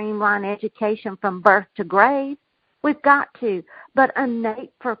to streamline education from birth to grave, we've got to. But a NAEP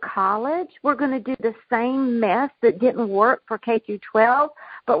for college, we're going to do the same mess that didn't work for K through 12,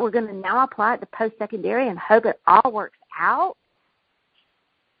 but we're going to now apply it to post-secondary and hope it all works out.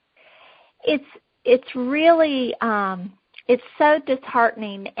 It's really, it's so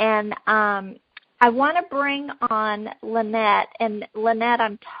disheartening, and I want to bring on Lynette, and Lynette,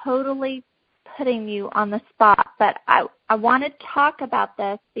 I'm totally putting you on the spot, but I want to talk about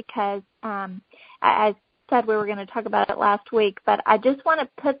this because I said we were going to talk about it last week, but I just want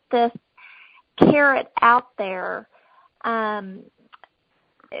to put this carrot out there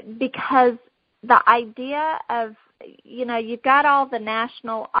because the idea of, you've got all the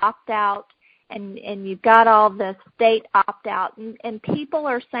national opt-out and you've got all the state opt-out, and people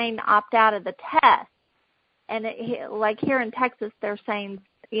are saying opt out of the test. And like here in Texas, they're saying,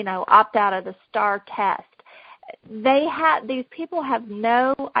 opt out of the STAR test. These people have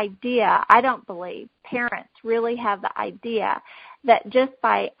no idea, I don't believe, parents really have the idea that just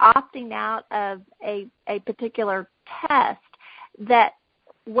by opting out of a particular test, that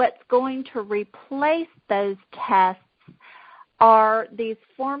what's going to replace those tests are these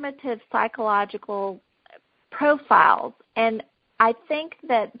formative psychological profiles. And I think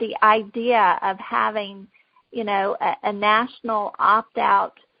that the idea of having, a national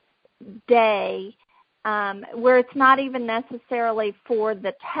opt-out day where it's not even necessarily for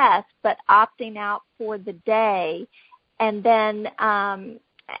the test, but opting out for the day, and then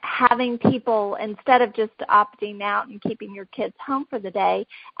having people, instead of just opting out and keeping your kids home for the day,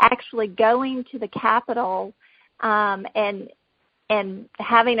 actually going to the Capitol and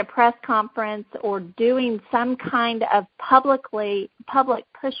having a press conference or doing some kind of public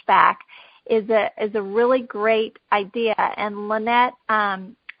pushback is a really great idea. And Lynette,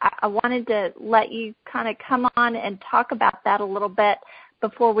 I wanted to let you kind of come on and talk about that a little bit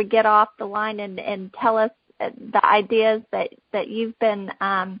before we get off the line and tell us the ideas that you've been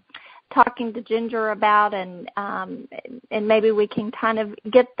talking to Ginger about, and maybe we can kind of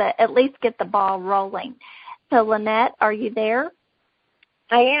at least get the ball rolling. So Lynette, are you there?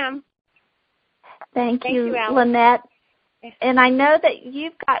 I am. Thank you, Alice. Lynette. And I know that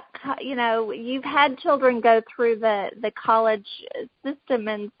you've got, you've had children go through the college system,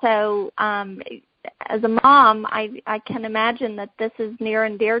 and so as a mom, I can imagine that this is near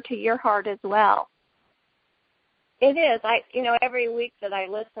and dear to your heart as well. It is. Every week that I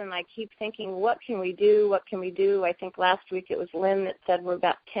listen, I keep thinking, what can we do? What can we do? I think last week it was Lynne that said we're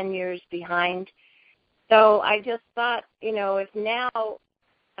about 10 years behind. So I just thought, if now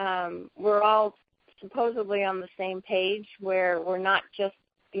we're all supposedly on the same page, where we're not just,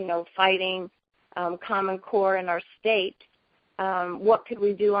 fighting Common Core in our state, what could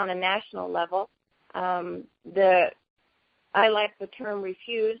we do on a national level? I like the term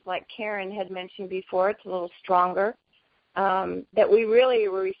refuse, like Karen had mentioned before. It's a little stronger, that we really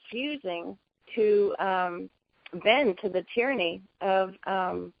were refusing to bend to the tyranny of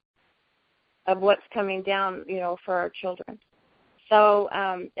what's coming down, for our children. So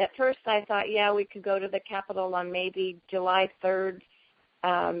at first I thought, we could go to the Capitol on maybe July 3rd,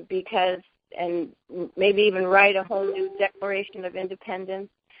 and maybe even write a whole new Declaration of Independence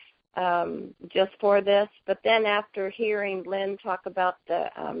just for this. But then after hearing Lynne talk about the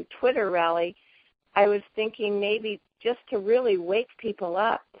Twitter rally, I was thinking maybe just to really wake people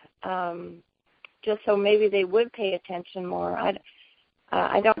up, just so maybe they would pay attention more.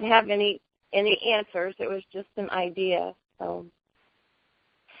 I don't have any answers. It was just an idea. So.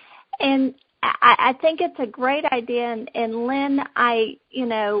 And I think it's a great idea. And Lynne,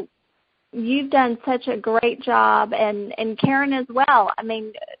 you've done such a great job, and Karen as well. I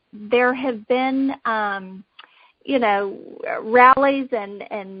mean, there have been, rallies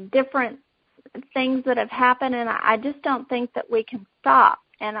and different things that have happened, and I just don't think that we can stop.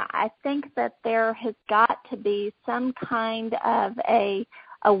 And I think that there has got to be some kind of a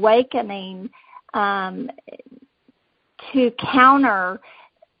awakening to counter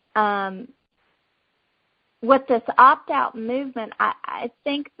with this opt-out movement. I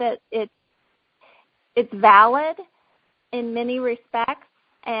think that it's valid in many respects,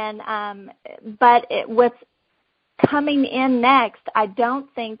 and but what's coming in next, I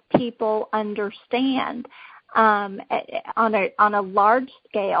don't think people understand on a large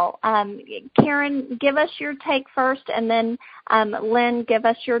scale. Karen, give us your take first, and then Lynn, give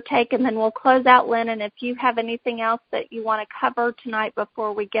us your take, and then we'll close out, Lynn, and if you have anything else that you want to cover tonight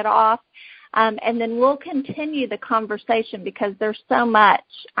before we get off, and then we'll continue the conversation because there's so much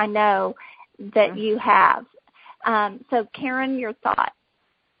I know that you have. So Karen, your thoughts.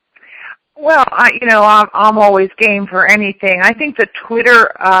 Well, I'm always game for anything. I think that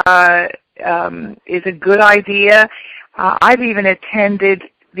Twitter is a good idea. I've even attended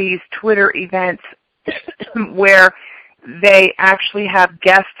these Twitter events where they actually have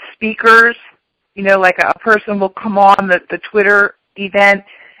guest speakers. Like a person will come on the Twitter event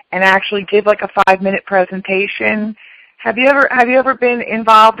and actually give like a 5-minute presentation. Have you ever been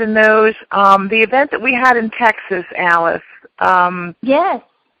involved in those? The event that we had in Texas, Alice. Yes.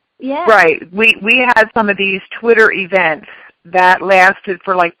 Yeah. Right. We had some of these Twitter events that lasted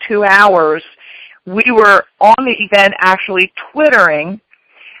for like 2 hours. We were on the event actually tweeting.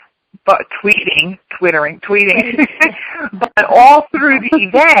 But all through the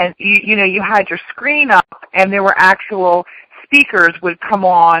event, you had your screen up, and there were actual speakers would come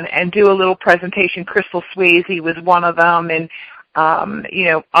on and do a little presentation. Crystal Swayze was one of them, and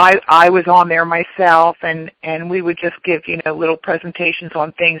I was on there myself, and we would just give, little presentations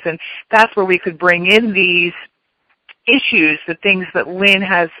on things, and that's where we could bring in these issues, the things that Lynne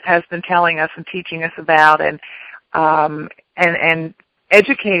has been telling us and teaching us about, and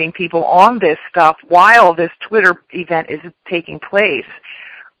educating people on this stuff while this Twitter event is taking place.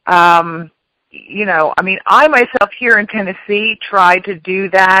 I myself here in Tennessee tried to do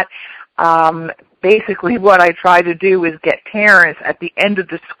that. Basically what I try to do is get parents at the end of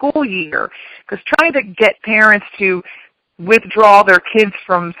the school year, because trying to get parents to withdraw their kids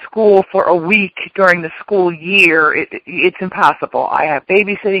from school for a week during the school year, it's impossible. I have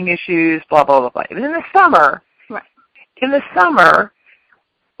babysitting issues, blah, blah, blah, blah. But in the summer,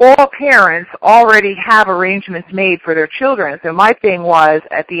 all parents already have arrangements made for their children. So my thing was,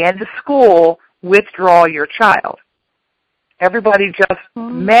 at the end of school, withdraw your child. Everybody just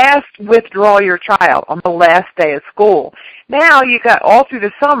mass withdraw your child on the last day of school. Now you got all through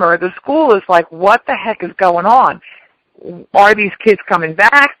the summer, the school is like, what the heck is going on? Are these kids coming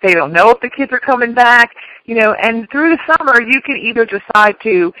back? They don't know if the kids are coming back. And through the summer, you can either decide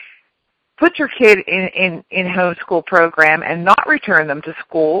to put your kid in homeschool program and not return them to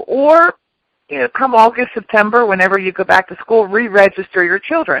school, or, come August, September, whenever you go back to school, re-register your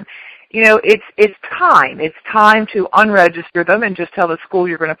children. It's time. It's time to unregister them and just tell the school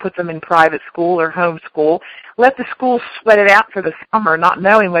you're going to put them in private school or homeschool. Let the school sweat it out for the summer, not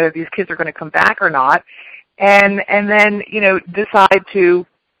knowing whether these kids are going to come back or not. And then, decide to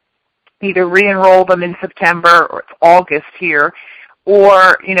either re-enroll them in September or August here,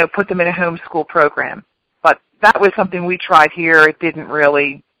 or, put them in a homeschool program. But that was something we tried here. It didn't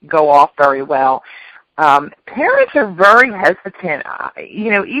really go off very well. Parents are very hesitant.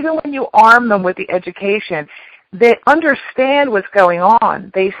 Even when you arm them with the education, they understand what's going on.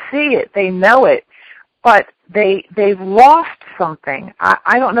 They see it. They know it. But they've lost something.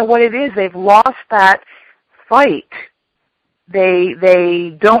 I don't know what it is. They've lost that fight.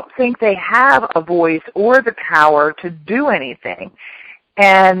 They don't think they have a voice or the power to do anything.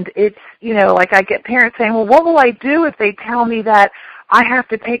 And it's, like I get parents saying, well, what will I do if they tell me that I have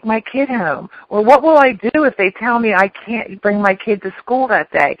to take my kid home? Or what will I do if they tell me I can't bring my kid to school that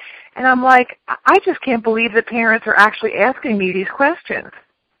day? And I'm like, I just can't believe that parents are actually asking me these questions.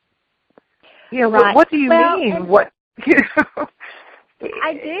 Right. What do you mean? What? I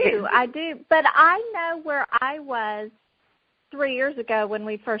do. But I know where I was 3 years ago when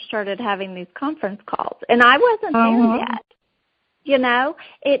we first started having these conference calls, and I wasn't there yet.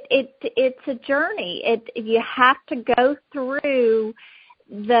 It's a journey. You have to go through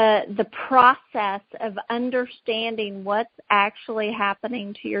the process of understanding what's actually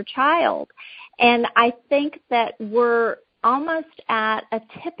happening to your child. And I think that we're almost at a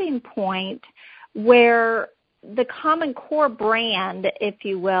tipping point where the Common Core brand, if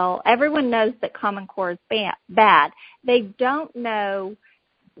you will, everyone knows that Common Core is bad. They don't know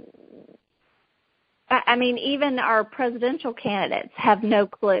I mean, even our presidential candidates have no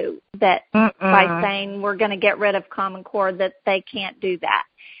clue that by saying we're going to get rid of Common Core that they can't do that.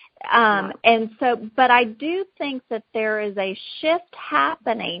 And so, but I do think that there is a shift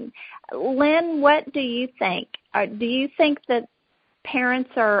happening. Lynn, what do you think? Do you think that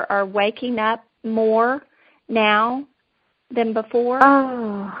parents are waking up more now than before?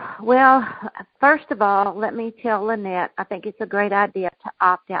 Oh, well, first of all, let me tell Lynette, I think it's a great idea to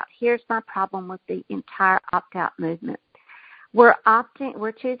opt out. Here's my problem with the entire opt-out movement. We're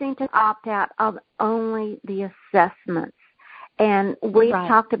choosing to opt out of only the assessments. And we've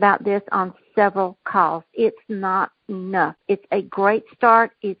talked about this on several calls. It's not enough. It's a great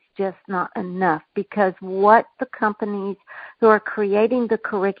start. It's just not enough, because what the companies who are creating the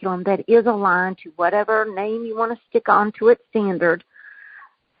curriculum that is aligned to whatever name you want to stick onto its standard,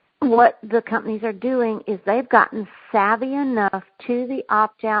 what the companies are doing is they've gotten savvy enough to the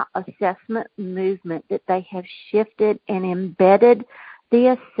opt-out assessment movement that they have shifted and embedded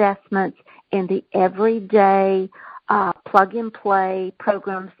the assessments in the everyday plug-and-play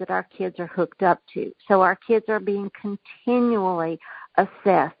programs that our kids are hooked up to. So our kids are being continually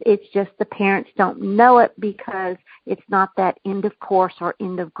assessed. It's just the parents don't know it because it's not that end of course or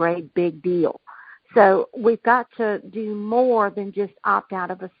end of grade big deal. So we've got to do more than just opt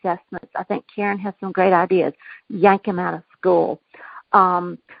out of assessments. I think Karen has some great ideas. Yank them out of school.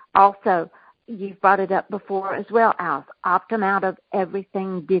 Also, you've brought it up before as well, Alice. Opt them out of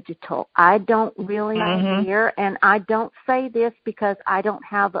everything digital. I don't really care, and I don't say this because I don't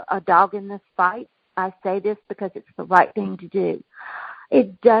have a dog in this fight. I say this because it's the right thing to do.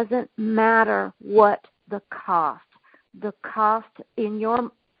 It doesn't matter what the cost. The cost in your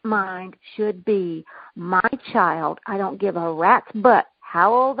mind should be, my child, I don't give a rat's butt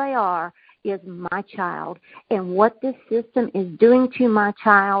how old they are, is my child. And what this system is doing to my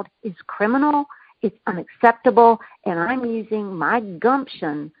child is criminal, it's unacceptable, and I'm using my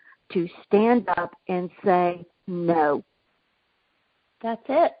gumption to stand up and say no. That's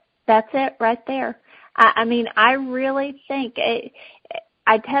it. That's it right there. I mean, I really think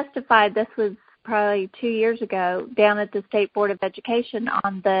I testified, this was probably 2 years ago, down at the State Board of Education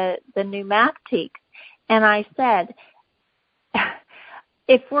on the new math TEKS. And I said,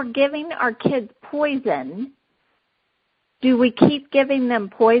 if we're giving our kids poison, do we keep giving them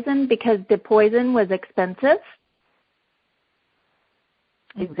poison because the poison was expensive?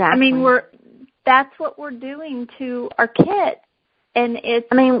 Exactly. I mean, that's what we're doing to our kids. And it's,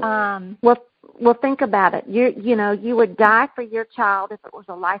 well, think about it. You would die for your child if it was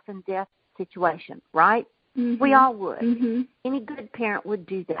a life and death situation, right? We all would. Any good parent would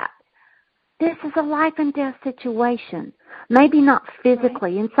do that. This is a life and death situation. Maybe not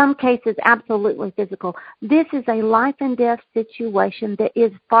physically. In some cases, absolutely physical. This is a life and death situation that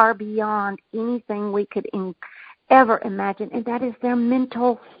is far beyond anything we could ever imagine, and that is their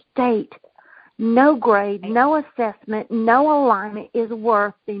mental state. No grade, no assessment, no alignment is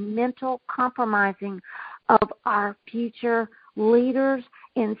worth the mental compromising of our future leaders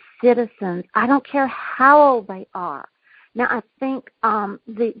and citizens. I don't care how old they are. Now, I think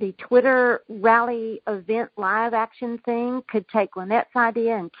the Twitter rally event live action thing could take Lynette's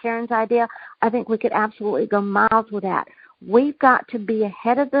idea and Karen's idea. I think we could absolutely go miles with that. We've got to be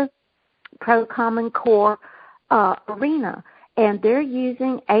ahead of the pro-Common Core arena, and they're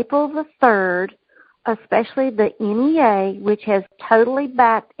using April the 3rd, especially the NEA, which has totally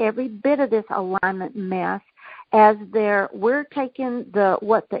backed every bit of this alignment mess, as we're taking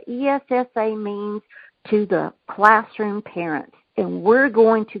what the ESSA means to the classroom parents, and we're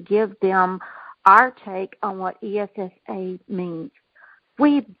going to give them our take on what ESSA means.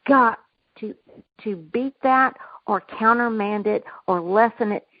 We've got to beat that or countermand it or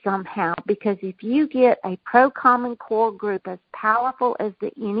lessen it somehow, because if you get a pro-Common Core group as powerful as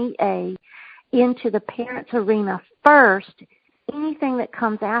the NEA into the parents' arena first, anything that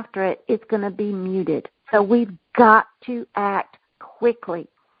comes after it is going to be muted. So we've got to act quickly.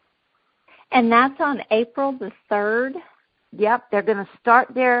 And that's on April the 3rd? Yep, they're going to start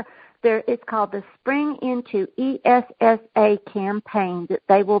it's called the Spring Into ESSA campaign that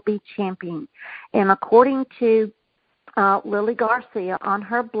they will be championing. And according to Lily Garcia on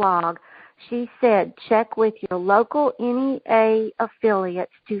her blog, she said check with your local NEA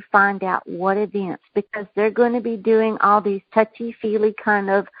affiliates to find out what events, because they're going to be doing all these touchy-feely kind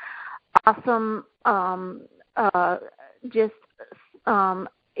of awesome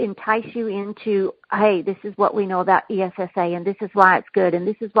entice you into, hey, this is what we know about ESSA, and this is why it's good, and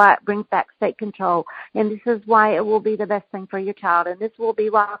this is why it brings back state control, and this is why it will be the best thing for your child, and this will be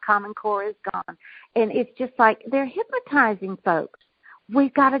why Common Core is gone. And it's just like they're hypnotizing folks.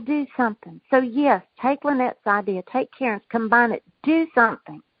 We've got to do something. So, yes, take Lynette's idea, take Karen's, combine it, do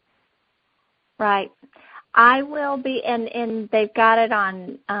something. Right. I will be, and they've got it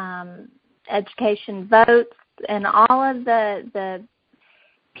on Education Votes, and all of the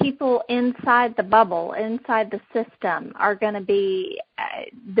people inside the bubble, inside the system, are going to be,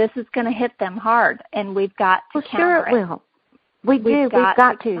 this is going to hit them hard, and we've got to counter it. Sure it will. We've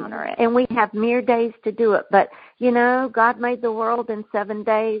got to. And we have mere days to do it. But, God made the world in 7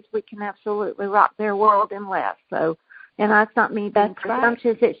 days. We can absolutely rock their world in less. So, and that's not me being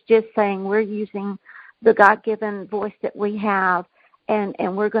presumptuous. Right. It's just saying we're using the God-given voice that we have, and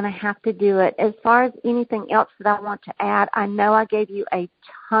we're going to have to do it. As far as anything else that I want to add, I know I gave you a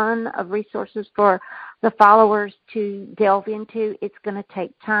ton of resources for the followers to delve into. It's going to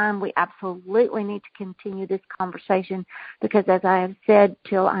take time. We absolutely need to continue this conversation because, as I have said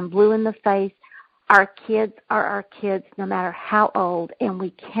till I'm blue in the face, our kids are our kids no matter how old, and we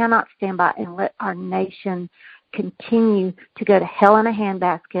cannot stand by and let our nation continue to go to hell in a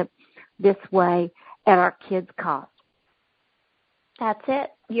handbasket this way at our kids' cost. That's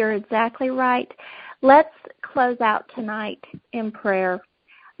it. You're exactly right. Let's close out tonight in prayer.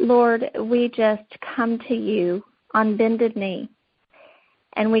 Lord, we just come to you on bended knee,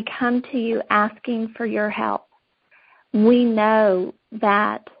 and we come to you asking for your help. We know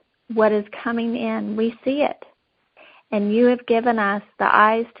that what is coming in, we see it, and you have given us the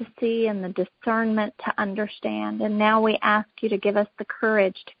eyes to see and the discernment to understand, and now we ask you to give us the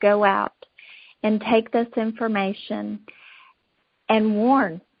courage to go out and take this information and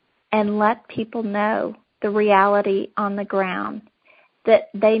warn and let people know the reality on the ground, that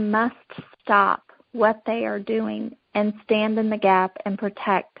they must stop what they are doing and stand in the gap and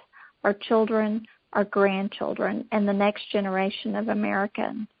protect our children, our grandchildren, and the next generation of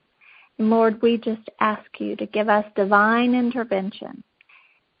Americans. And Lord, we just ask you to give us divine intervention,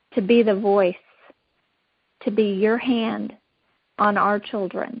 to be the voice, to be your hand on our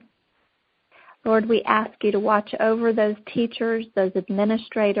children. Lord, we ask you to watch over those teachers, those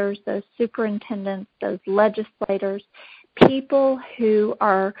administrators, those superintendents, those legislators, people who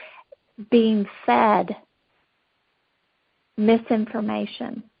are being fed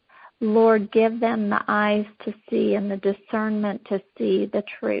misinformation. Lord, give them the eyes to see and the discernment to see the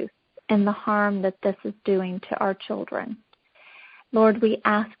truth and the harm that this is doing to our children. Lord, we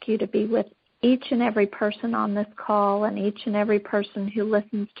ask you to be with each and every person on this call and each and every person who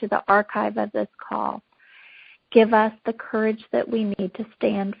listens to the archive of this call. Give us the courage that we need to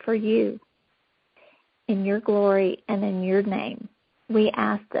stand for you in your glory and in your name. We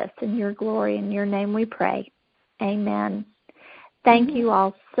ask this in your glory and your name we pray. Amen. Thank you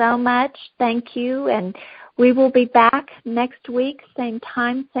all so much. Thank you. And we will be back next week, same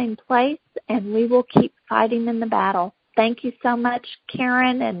time, same place, and we will keep fighting in the battle. Thank you so much,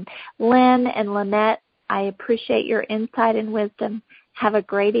 Karen and Lynne and Lynette. I appreciate your insight and wisdom. Have a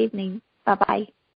great evening. Bye-bye.